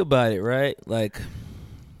think about it, right, like.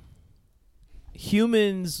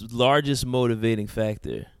 Humans' largest motivating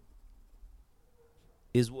factor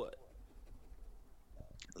is what?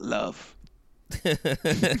 Love. All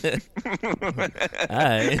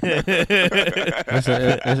right.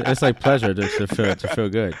 It's like pleasure to feel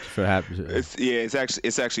good, to feel happy.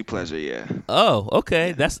 It's actually pleasure. Yeah. Oh,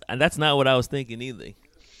 okay. That's not what I was thinking either.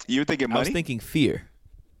 You were thinking money? I was thinking fear.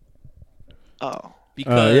 Oh.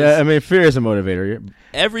 Because yeah, I mean, fear is a motivator.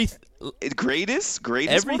 Greatest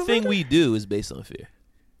everything motivator? we do is based on fear.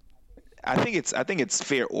 I think it's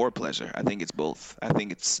fear or pleasure. I think it's both. I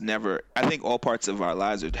think all parts of our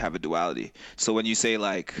lives have a duality. So when you say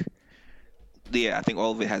like, I think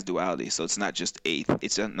all of it has duality. So it's not just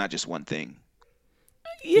it's not just one thing.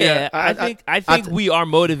 Yeah, I think we are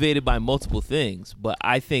motivated by multiple things, but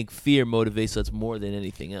I think fear motivates us more than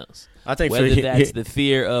anything else. I think whether that's the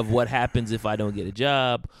fear of what happens if I don't get a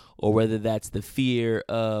job, or whether that's the fear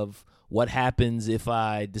of what happens if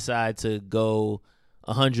I decide to go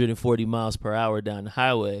 140 miles per hour down the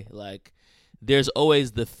highway. Like, there's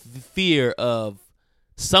always the fear of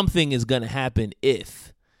something is going to happen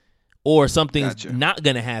if, or something's not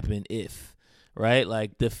going to happen if, right?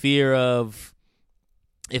 Like the fear of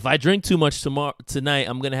if I drink too much tonight,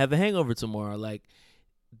 I'm going to have a hangover tomorrow. Like,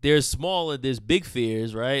 there's small and there's big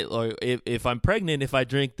fears, right? Or if I'm pregnant, if I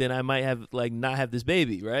drink, then I might have not have this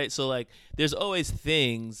baby, right? So like there's always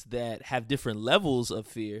things that have different levels of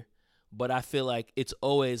fear, but I feel like it's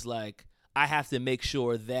always like I have to make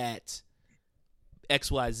sure that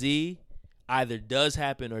XYZ either does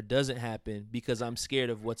happen or doesn't happen because I'm scared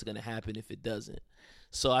of what's going to happen if it doesn't.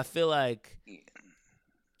 So I feel like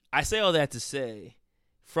I say all that to say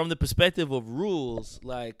from the perspective of rules,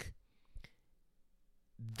 like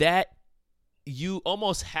that you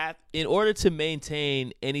almost have, in order to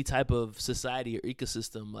maintain any type of society or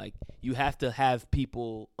ecosystem, like you have to have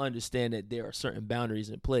people understand that there are certain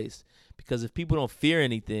boundaries in place, because if people don't fear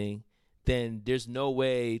anything, then there's no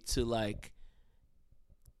way to like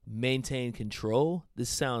maintain control. This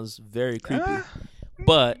sounds very creepy,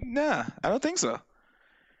 but nah, I don't think so.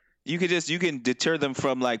 You can deter them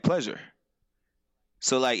from like pleasure.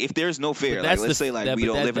 So like if there's no fear, like let's say like we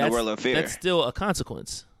don't live in a world of fear, that's still a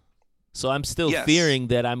consequence. So I'm still fearing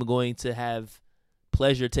that I'm going to have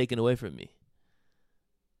pleasure taken away from me.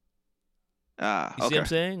 You see what I'm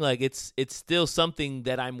saying? Like it's still something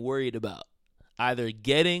that I'm worried about, either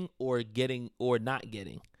getting or not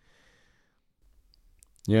getting.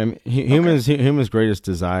 Yeah, I mean, humans' greatest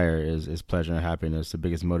desire is pleasure and happiness. The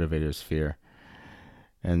biggest motivator is fear,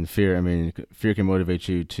 and fear can motivate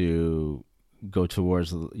you to go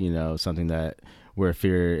towards something where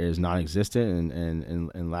fear is non-existent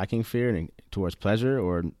and lacking fear, and towards pleasure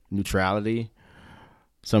or neutrality.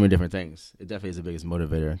 So many different things. It definitely is the biggest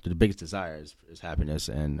motivator. The biggest desire is happiness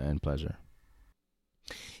and pleasure.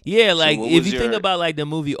 Yeah, like if you think about like the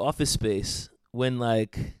movie Office Space, when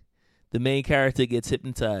like the main character gets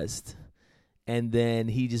hypnotized and then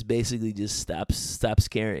he just basically just stops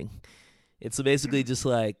caring. It's basically just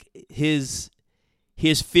like his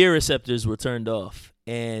fear receptors were turned off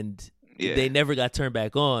and they never got turned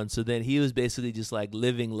back on. So then he was basically just like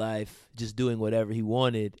living life, just doing whatever he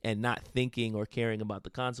wanted and not thinking or caring about the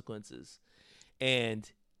consequences.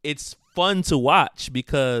 And it's fun to watch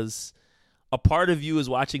because a part of you is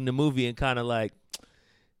watching the movie and kind of like,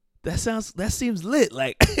 that seems lit.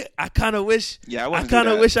 Like I kind of wish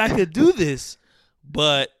I could do this,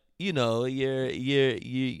 but you know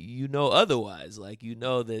otherwise. Like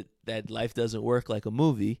that life doesn't work like a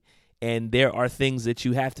movie, and there are things that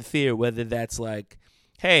you have to fear. Whether that's like,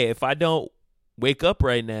 hey, if I don't wake up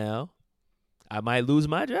right now, I might lose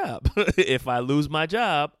my job. If I lose my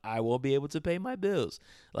job, I won't be able to pay my bills.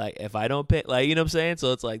 Like if I don't pay, like, you know what I'm saying?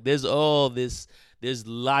 So it's like there's all this, there's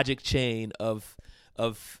logic chain of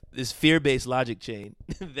this fear-based logic chain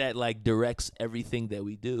that like directs everything that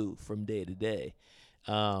we do from day to day.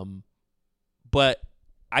 But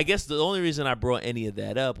I guess the only reason I brought any of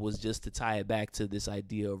that up was just to tie it back to this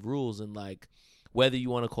idea of rules, and like whether you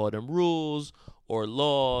want to call them rules or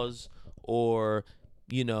laws or,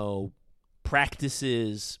 you know,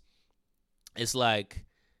 practices. It's like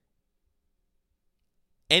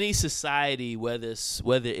any society, whether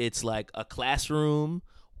it's like a classroom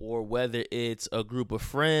or whether it's a group of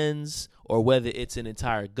friends or whether it's an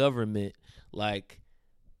entire government, like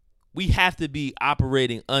we have to be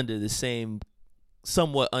operating under the same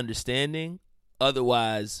somewhat understanding.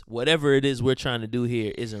 Otherwise, whatever it is we're trying to do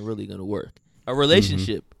here isn't really going to work. A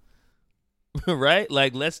relationship, right?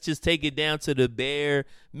 Like, let's just take it down to the bare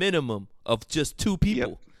minimum of just two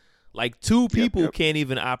people. Yep. Like, two people can't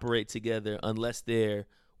even operate together unless they're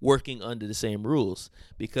working under the same rules.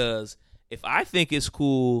 Because if I think it's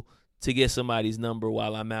cool to get somebody's number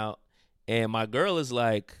while I'm out, and my girl is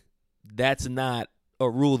like, that's not a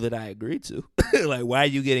rule that I agreed to. Like, why are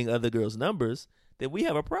you getting other girls' numbers? Then we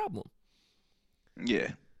have a problem.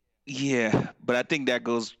 Yeah, but I think that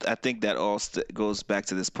goes. I think that all goes back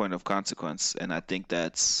to this point of consequence, and I think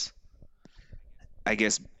that's. I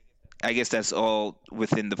guess that's all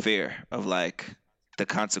within the fear of like the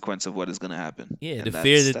consequence of what is going to happen. Yeah, and the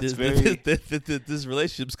fear that very... this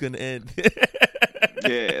relationship's going to end.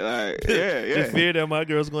 Yeah, The fear that my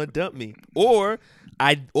girl's going to dump me, or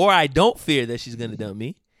I don't fear that she's going to dump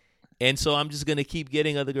me, and so I'm just going to keep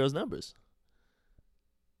getting other girls' numbers.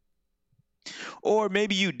 Or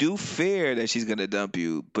maybe you do fear that she's gonna dump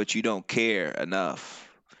you, but you don't care enough.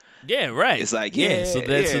 Yeah, right. It's like that's the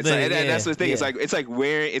thing. That's the thing. It's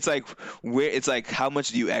like how much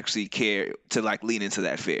do you actually care to like lean into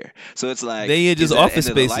that fear? So it's like then you're just office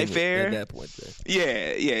spacing fair at that point. Then.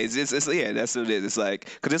 It's that's what it is. It's like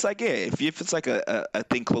because it's like if it's like a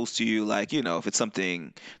thing close to you, like you know if it's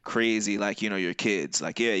something crazy like you know your kids,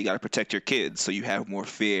 like you got to protect your kids, so you have more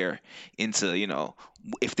fear into you know.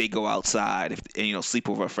 If they go outside, and you know sleep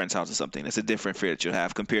over a friend's house or something, it's a different fear that you'll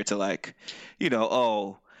have compared to like, you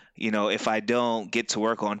know, if I don't get to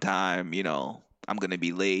work on time, you know, I'm gonna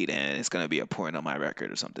be late and it's gonna be a point on my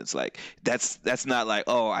record or something. It's like that's not like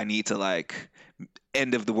I need to like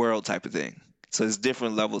end of the world type of thing. So there's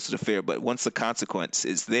different levels to the fear, but once the consequence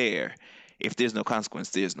is there, if there's no consequence,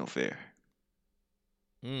 there's no fear.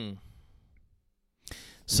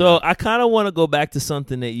 So I kind of want to go back to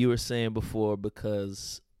something that you were saying before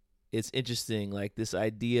because it's interesting. Like this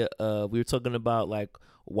idea of we were talking about like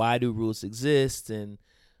why do rules exist and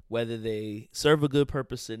whether they serve a good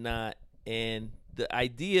purpose or not. And the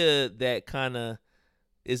idea that kind of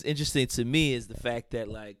is interesting to me is the fact that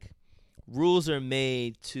like rules are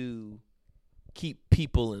made to keep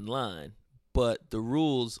people in line, but the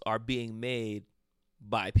rules are being made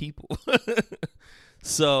by people.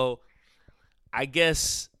 So I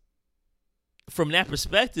guess from that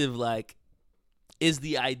perspective, like, is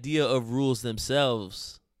the idea of rules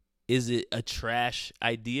themselves, is it a trash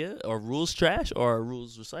idea or rules trash or are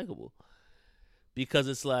rules recyclable? Because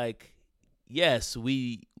it's like, yes,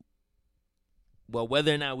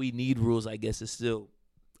 whether or not we need rules, I guess is still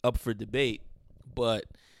up for debate, but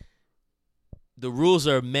the rules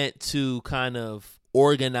are meant to kind of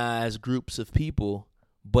organize groups of people,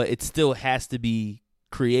 but it still has to be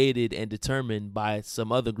created and determined by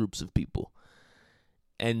some other groups of people.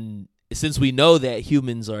 And since we know that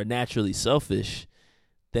humans are naturally selfish,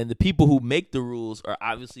 then the people who make the rules are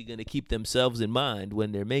obviously going to keep themselves in mind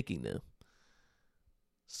when they're making them.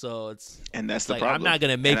 So that's the like, problem. I'm not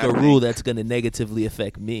going to make a rule that's going to negatively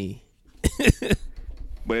affect me.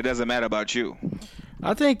 But it doesn't matter about you.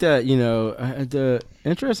 I think that, you know, the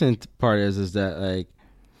interesting part is that like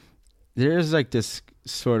there's like this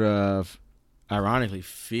sort of ironically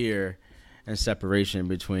fear and separation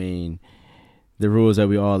between the rules that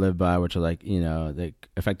we all live by, which are like, you know, that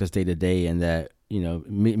affect us day to day, and that, you know,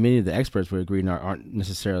 many of the experts would agree aren't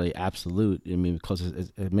necessarily absolute. I mean,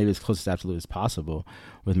 maybe as close as absolute as possible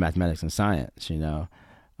with mathematics and science, you know.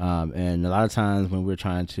 And a lot of times when we're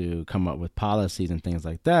trying to come up with policies and things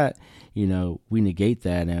like that, you know, we negate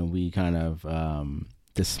that and we kind of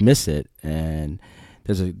dismiss it. And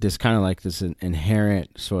there's kind of like this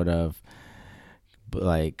inherent sort of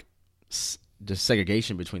like just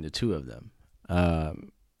segregation between the two of them.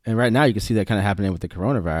 And right now you can see that kind of happening with the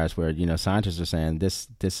coronavirus, where, you know, scientists are saying this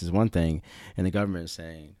is one thing, and the government is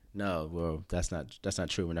saying, no, well, that's not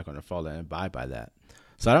true. We're not going to follow and abide by that.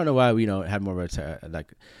 So I don't know why we don't have more of a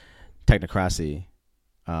like technocracy,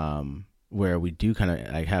 where we do kind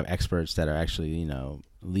of like have experts that are actually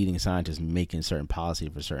leading scientists making certain policy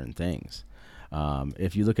for certain things.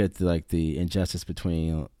 If you look at the injustice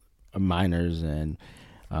between minors and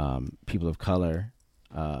people of color,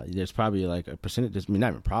 there's probably like a percentage. I mean,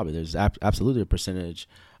 not even probably. There's absolutely a percentage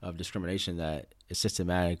of discrimination that is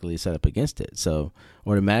systematically set up against it. So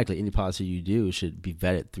automatically, any policy you do should be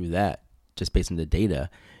vetted through that, just based on the data,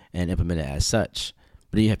 and implemented as such.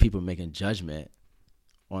 But then you have people making judgment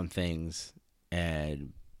on things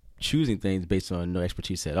and choosing things based on no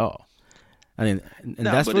expertise at all. I mean, and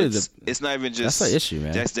that's really it's not even just that's the issue,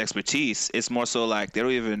 man. That's the expertise. It's more so like they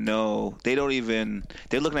don't even know. They're looking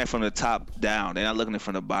at it from the top down. They're not looking at it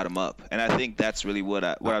from the bottom up. And I think that's really what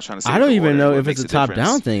I was trying to say. I don't even know if it's a top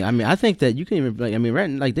down thing. I mean, I think that you can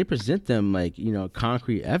even they present them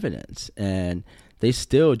concrete evidence, and they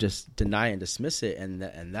still just deny and dismiss it,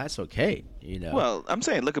 and that's okay. Well, I'm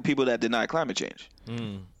saying look at people that deny climate change.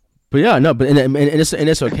 But yeah, no, but and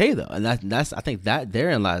it's okay though, and that's I think that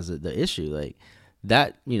therein lies the issue. Like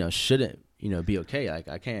that, shouldn't be okay. Like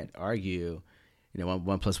I can't argue,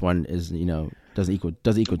 1 + 1 is doesn't equal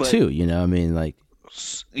 2. I mean, like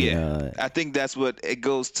I think that's what it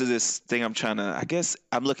goes to. This thing I guess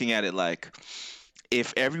I'm looking at it like,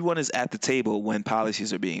 if everyone is at the table when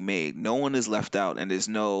policies are being made, no one is left out, and there's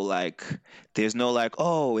no like,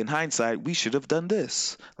 oh, in hindsight, we should have done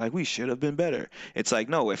this. Like, we should have been better. It's like,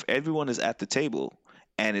 no, if everyone is at the table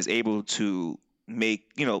and is able to make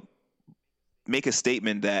a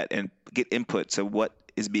statement and get input to what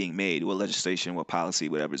is being made, what legislation, what policy,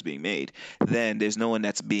 whatever is being made, then there's no one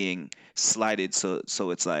that's being slighted. So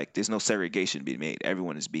it's like there's no segregation being made.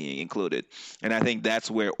 Everyone is being included. And I think that's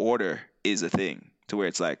where order is a thing. To where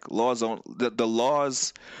it's like the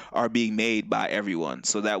laws are being made by everyone,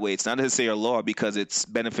 so that way it's not necessarily a law because it's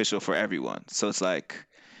beneficial for everyone. So it's like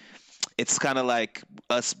it's kind of like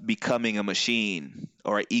us becoming a machine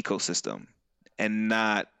or an ecosystem, and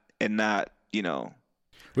not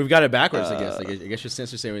we've got it backwards. I guess your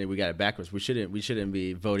sense is saying we got it backwards. We shouldn't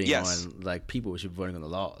be voting on like people. We should be voting on the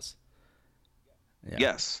laws. Yeah.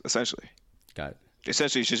 Yes, essentially. Got it.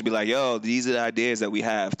 Essentially, it should be like, yo, these are the ideas that we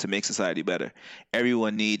have to make society better.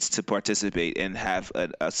 Everyone needs to participate and have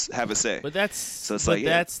a say. But that's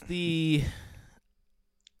the.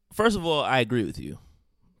 First of all, I agree with you,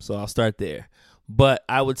 so I'll start there. But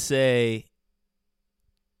I would say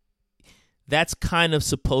that's kind of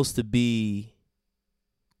supposed to be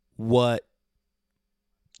what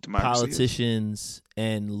politicians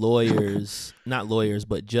and lawyers, not lawyers,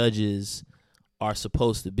 but judges, are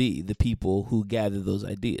supposed to be, the people who gather those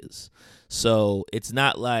ideas. So it's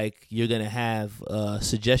not like you're going to have a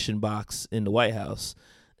suggestion box in the White House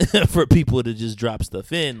for people to just drop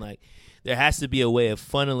stuff in. Like, there has to be a way of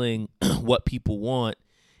funneling what people want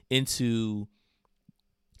into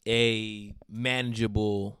a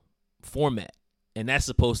manageable format. And that's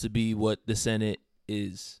supposed to be what the Senate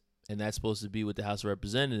is, and that's supposed to be what the House of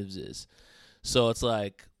Representatives is. So it's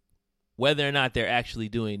like, whether or not they're actually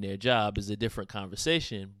doing their job is a different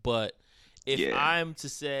conversation. But if I'm to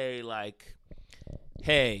say, like,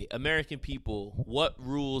 hey, American people, what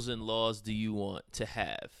rules and laws do you want to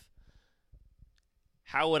have?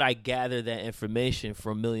 How would I gather that information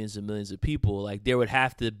from millions and millions of people? Like, there would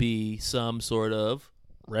have to be some sort of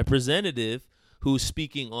representative who's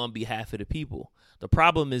speaking on behalf of the people. The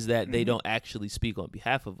problem is that they don't actually speak on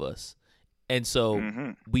behalf of us. And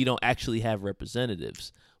so we don't actually have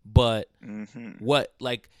representatives. But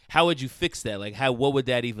how would you fix that? Like, what would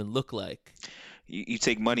that even look like? You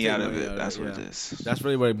take money out of it. That's what it is. That's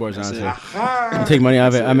really what it boils down to. You take money out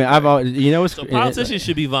of it. I mean, so politicians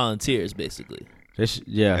should be volunteers, basically. They should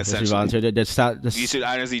volunteer. You should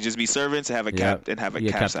honestly just be servants and have a cap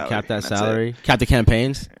salary. Cap that salary. Cap the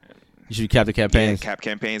campaigns. You should cap the campaigns. Cap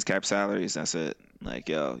campaigns, cap salaries. That's it. Like,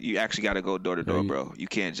 yo, you actually got to go door to door, bro. You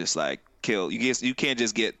can't just like kill. You can't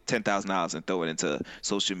just get $10,000 and throw it into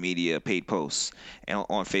social media, paid posts, and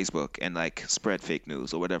on Facebook, and like spread fake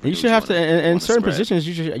news or whatever. You should have to, in certain positions,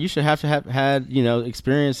 you should have to have had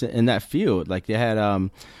experience in that field. Like they had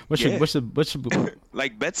what's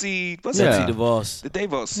like Betsy DeVos. The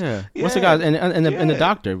DeVos. Yeah. What's the guy and the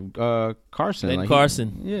doctor Carson.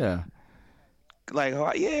 Carson. Yeah.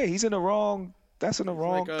 Like he's in the wrong. That's in the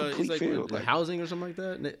wrong complete field. Like housing or something like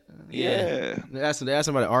that. Yeah. They asked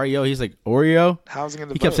him about REO. He's like, Oreo. Housing in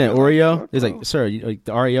the. He kept saying Oreo. He's like, sir, like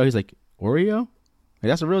the REO. He's like, Oreo. Like,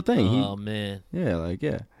 that's a real thing. Oh man. Yeah.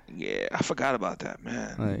 Yeah, I forgot about that,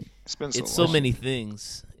 man. Like, it's so many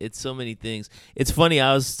things. It's so many things. It's funny.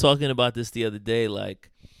 I was talking about this the other day. Like,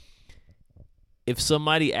 if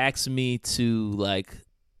somebody asked me to like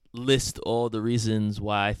list all the reasons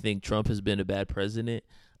why I think Trump has been a bad president,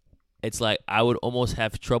 it's like I would almost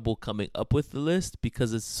have trouble coming up with the list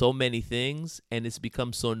because it's so many things and it's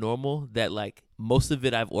become so normal that like most of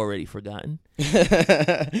it I've already forgotten.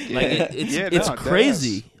 It's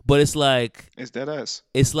crazy, but it's like it's dead ass.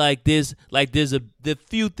 It's like there's the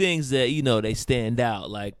few things that they stand out,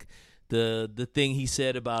 like the thing he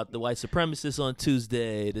said about the white supremacists on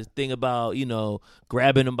Tuesday, the thing about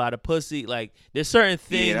grabbing him by the pussy. Like there's certain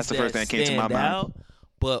things that's the first thing that came to my mind. Out,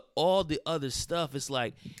 but all the other stuff, it's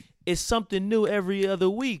like it's something new every other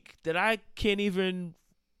week that I can't even.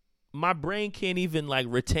 My brain can't even like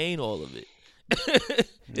retain all of it.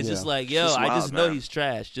 It's just like, I just know he's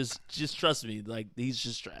trash. Just trust me. Like he's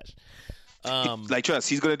just trash. Like trust,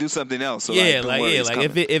 he's gonna do something else. So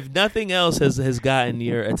if nothing else has gotten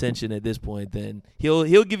your attention at this point, then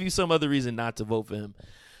he'll give you some other reason not to vote for him.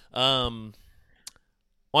 On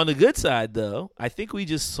the good side, though, I think we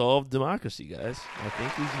just solved democracy, guys. I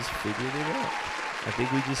think we just figured it out. I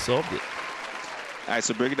think we just solved it. All right,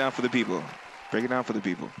 so break it down for the people.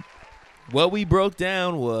 What we broke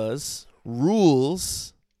down was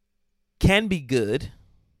rules can be good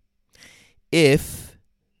if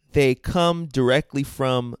they come directly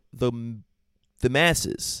from the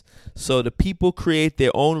masses. So the people create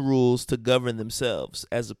their own rules to govern themselves,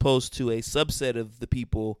 as opposed to a subset of the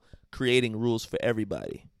people creating rules for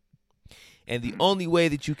everybody. And the only way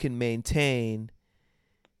that you can maintain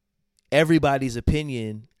everybody's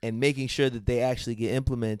opinion and making sure that they actually get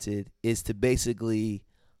implemented is to basically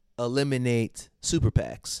eliminate super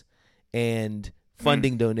PACs and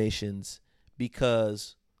funding donations,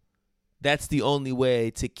 because that's the only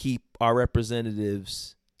way to keep our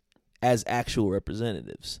representatives as actual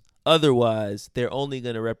representatives. Otherwise, they're only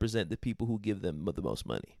going to represent the people who give them the most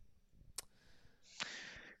money.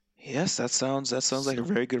 Yes, that sounds like a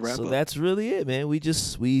very good wrap-up. So that's really it, man.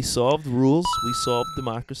 We solved rules, we solved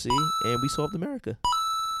democracy, and we solved America.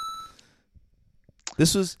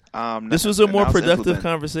 This was a more productive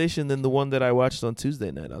conversation than the one that I watched on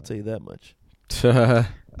Tuesday night. I'll tell you that much.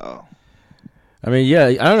 Oh. I mean, yeah,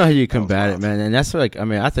 I don't know how you combat it, man. And that's like, I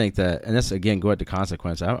mean, I think that, and that's again, go at the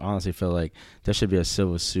consequence. I honestly feel like there should be a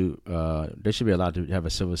civil suit. They should be allowed to have a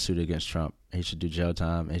civil suit against Trump. He should do jail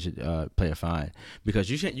time. He should pay a fine, because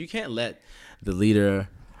you can't let the leader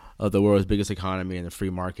of the world's biggest economy in the free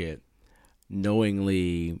market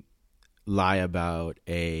knowingly lie about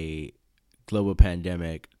a global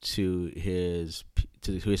pandemic to his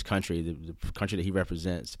country, the country that he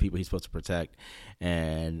represents, the people he's supposed to protect,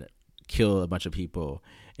 and kill a bunch of people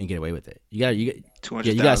and get away with it. You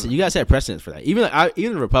gotta set precedents for that. Even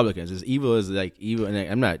the Republicans, as evil as like evil, and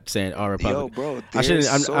I'm not saying all Republicans. Yo,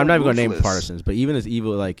 bro, I'm not even gonna name partisans, but even as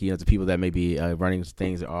evil like the people that may be running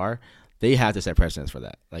things they have to set precedents for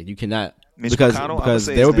that. Like you cannot, because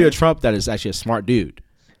there will be a Trump that is actually a smart dude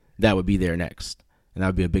that would be there next, and that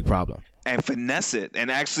would be a big problem. And finesse it,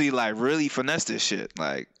 and actually like really finesse this shit,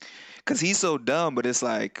 like, because he's so dumb, but it's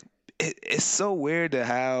like. It's so weird to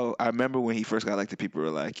how I remember when he first got elected, people were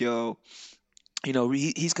like, yo,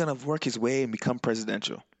 he's going to work his way and become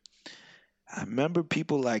presidential. I remember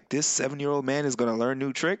people like, this 7-year-old man is going to learn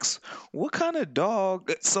new tricks. What kind of dog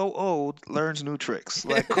that's so old learns new tricks?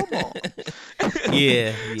 Like, come on.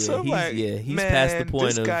 Yeah. So he's past the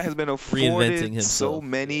point of guy has been reinventing himself. So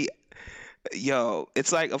many. Yo,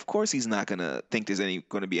 it's like, of course he's not going to think there's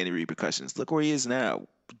going to be any repercussions. Look where he is now,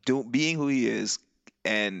 being who he is.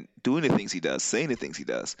 And doing the things he does, saying the things he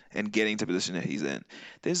does, and getting to the position that he's in.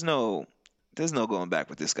 There's no going back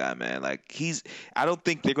with this guy, man. Like I don't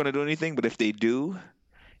think they're gonna do anything, but if they do,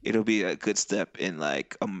 it'll be a good step in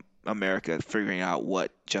like America figuring out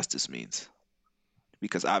what justice means.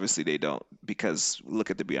 Because obviously they don't. Because look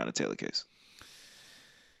at the Breonna Taylor case.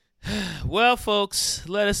 Well, folks,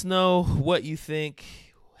 let us know what you think,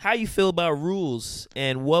 how you feel about rules,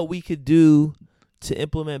 and what we could do to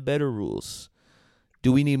implement better rules.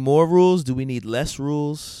 Do we need more rules? Do we need less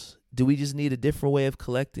rules? Do we just need a different way of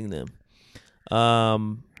collecting them?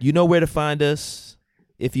 You know where to find us.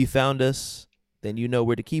 If you found us, then you know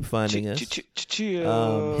where to keep finding us.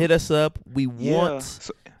 Hit us up. We want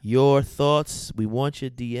your thoughts. We want your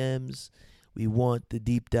DMs. We want the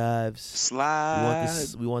deep dives.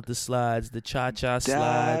 Slides. We want the slides, the cha-cha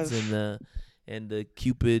slides, and the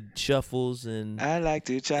Cupid shuffles, and I like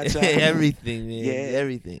to cha-cha. Everything, man. Yeah.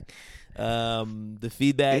 Everything. The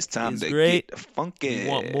feedback it's time is to great. Get funky. We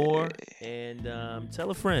want more, and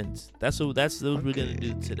tell a friend. That's what we're gonna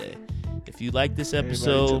do today. If you like this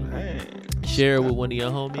episode, share it with one of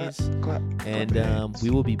your homies, and we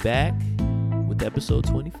will be back with episode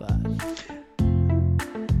 25.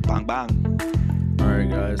 Bang bang. All right,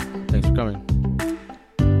 guys. Thanks for coming.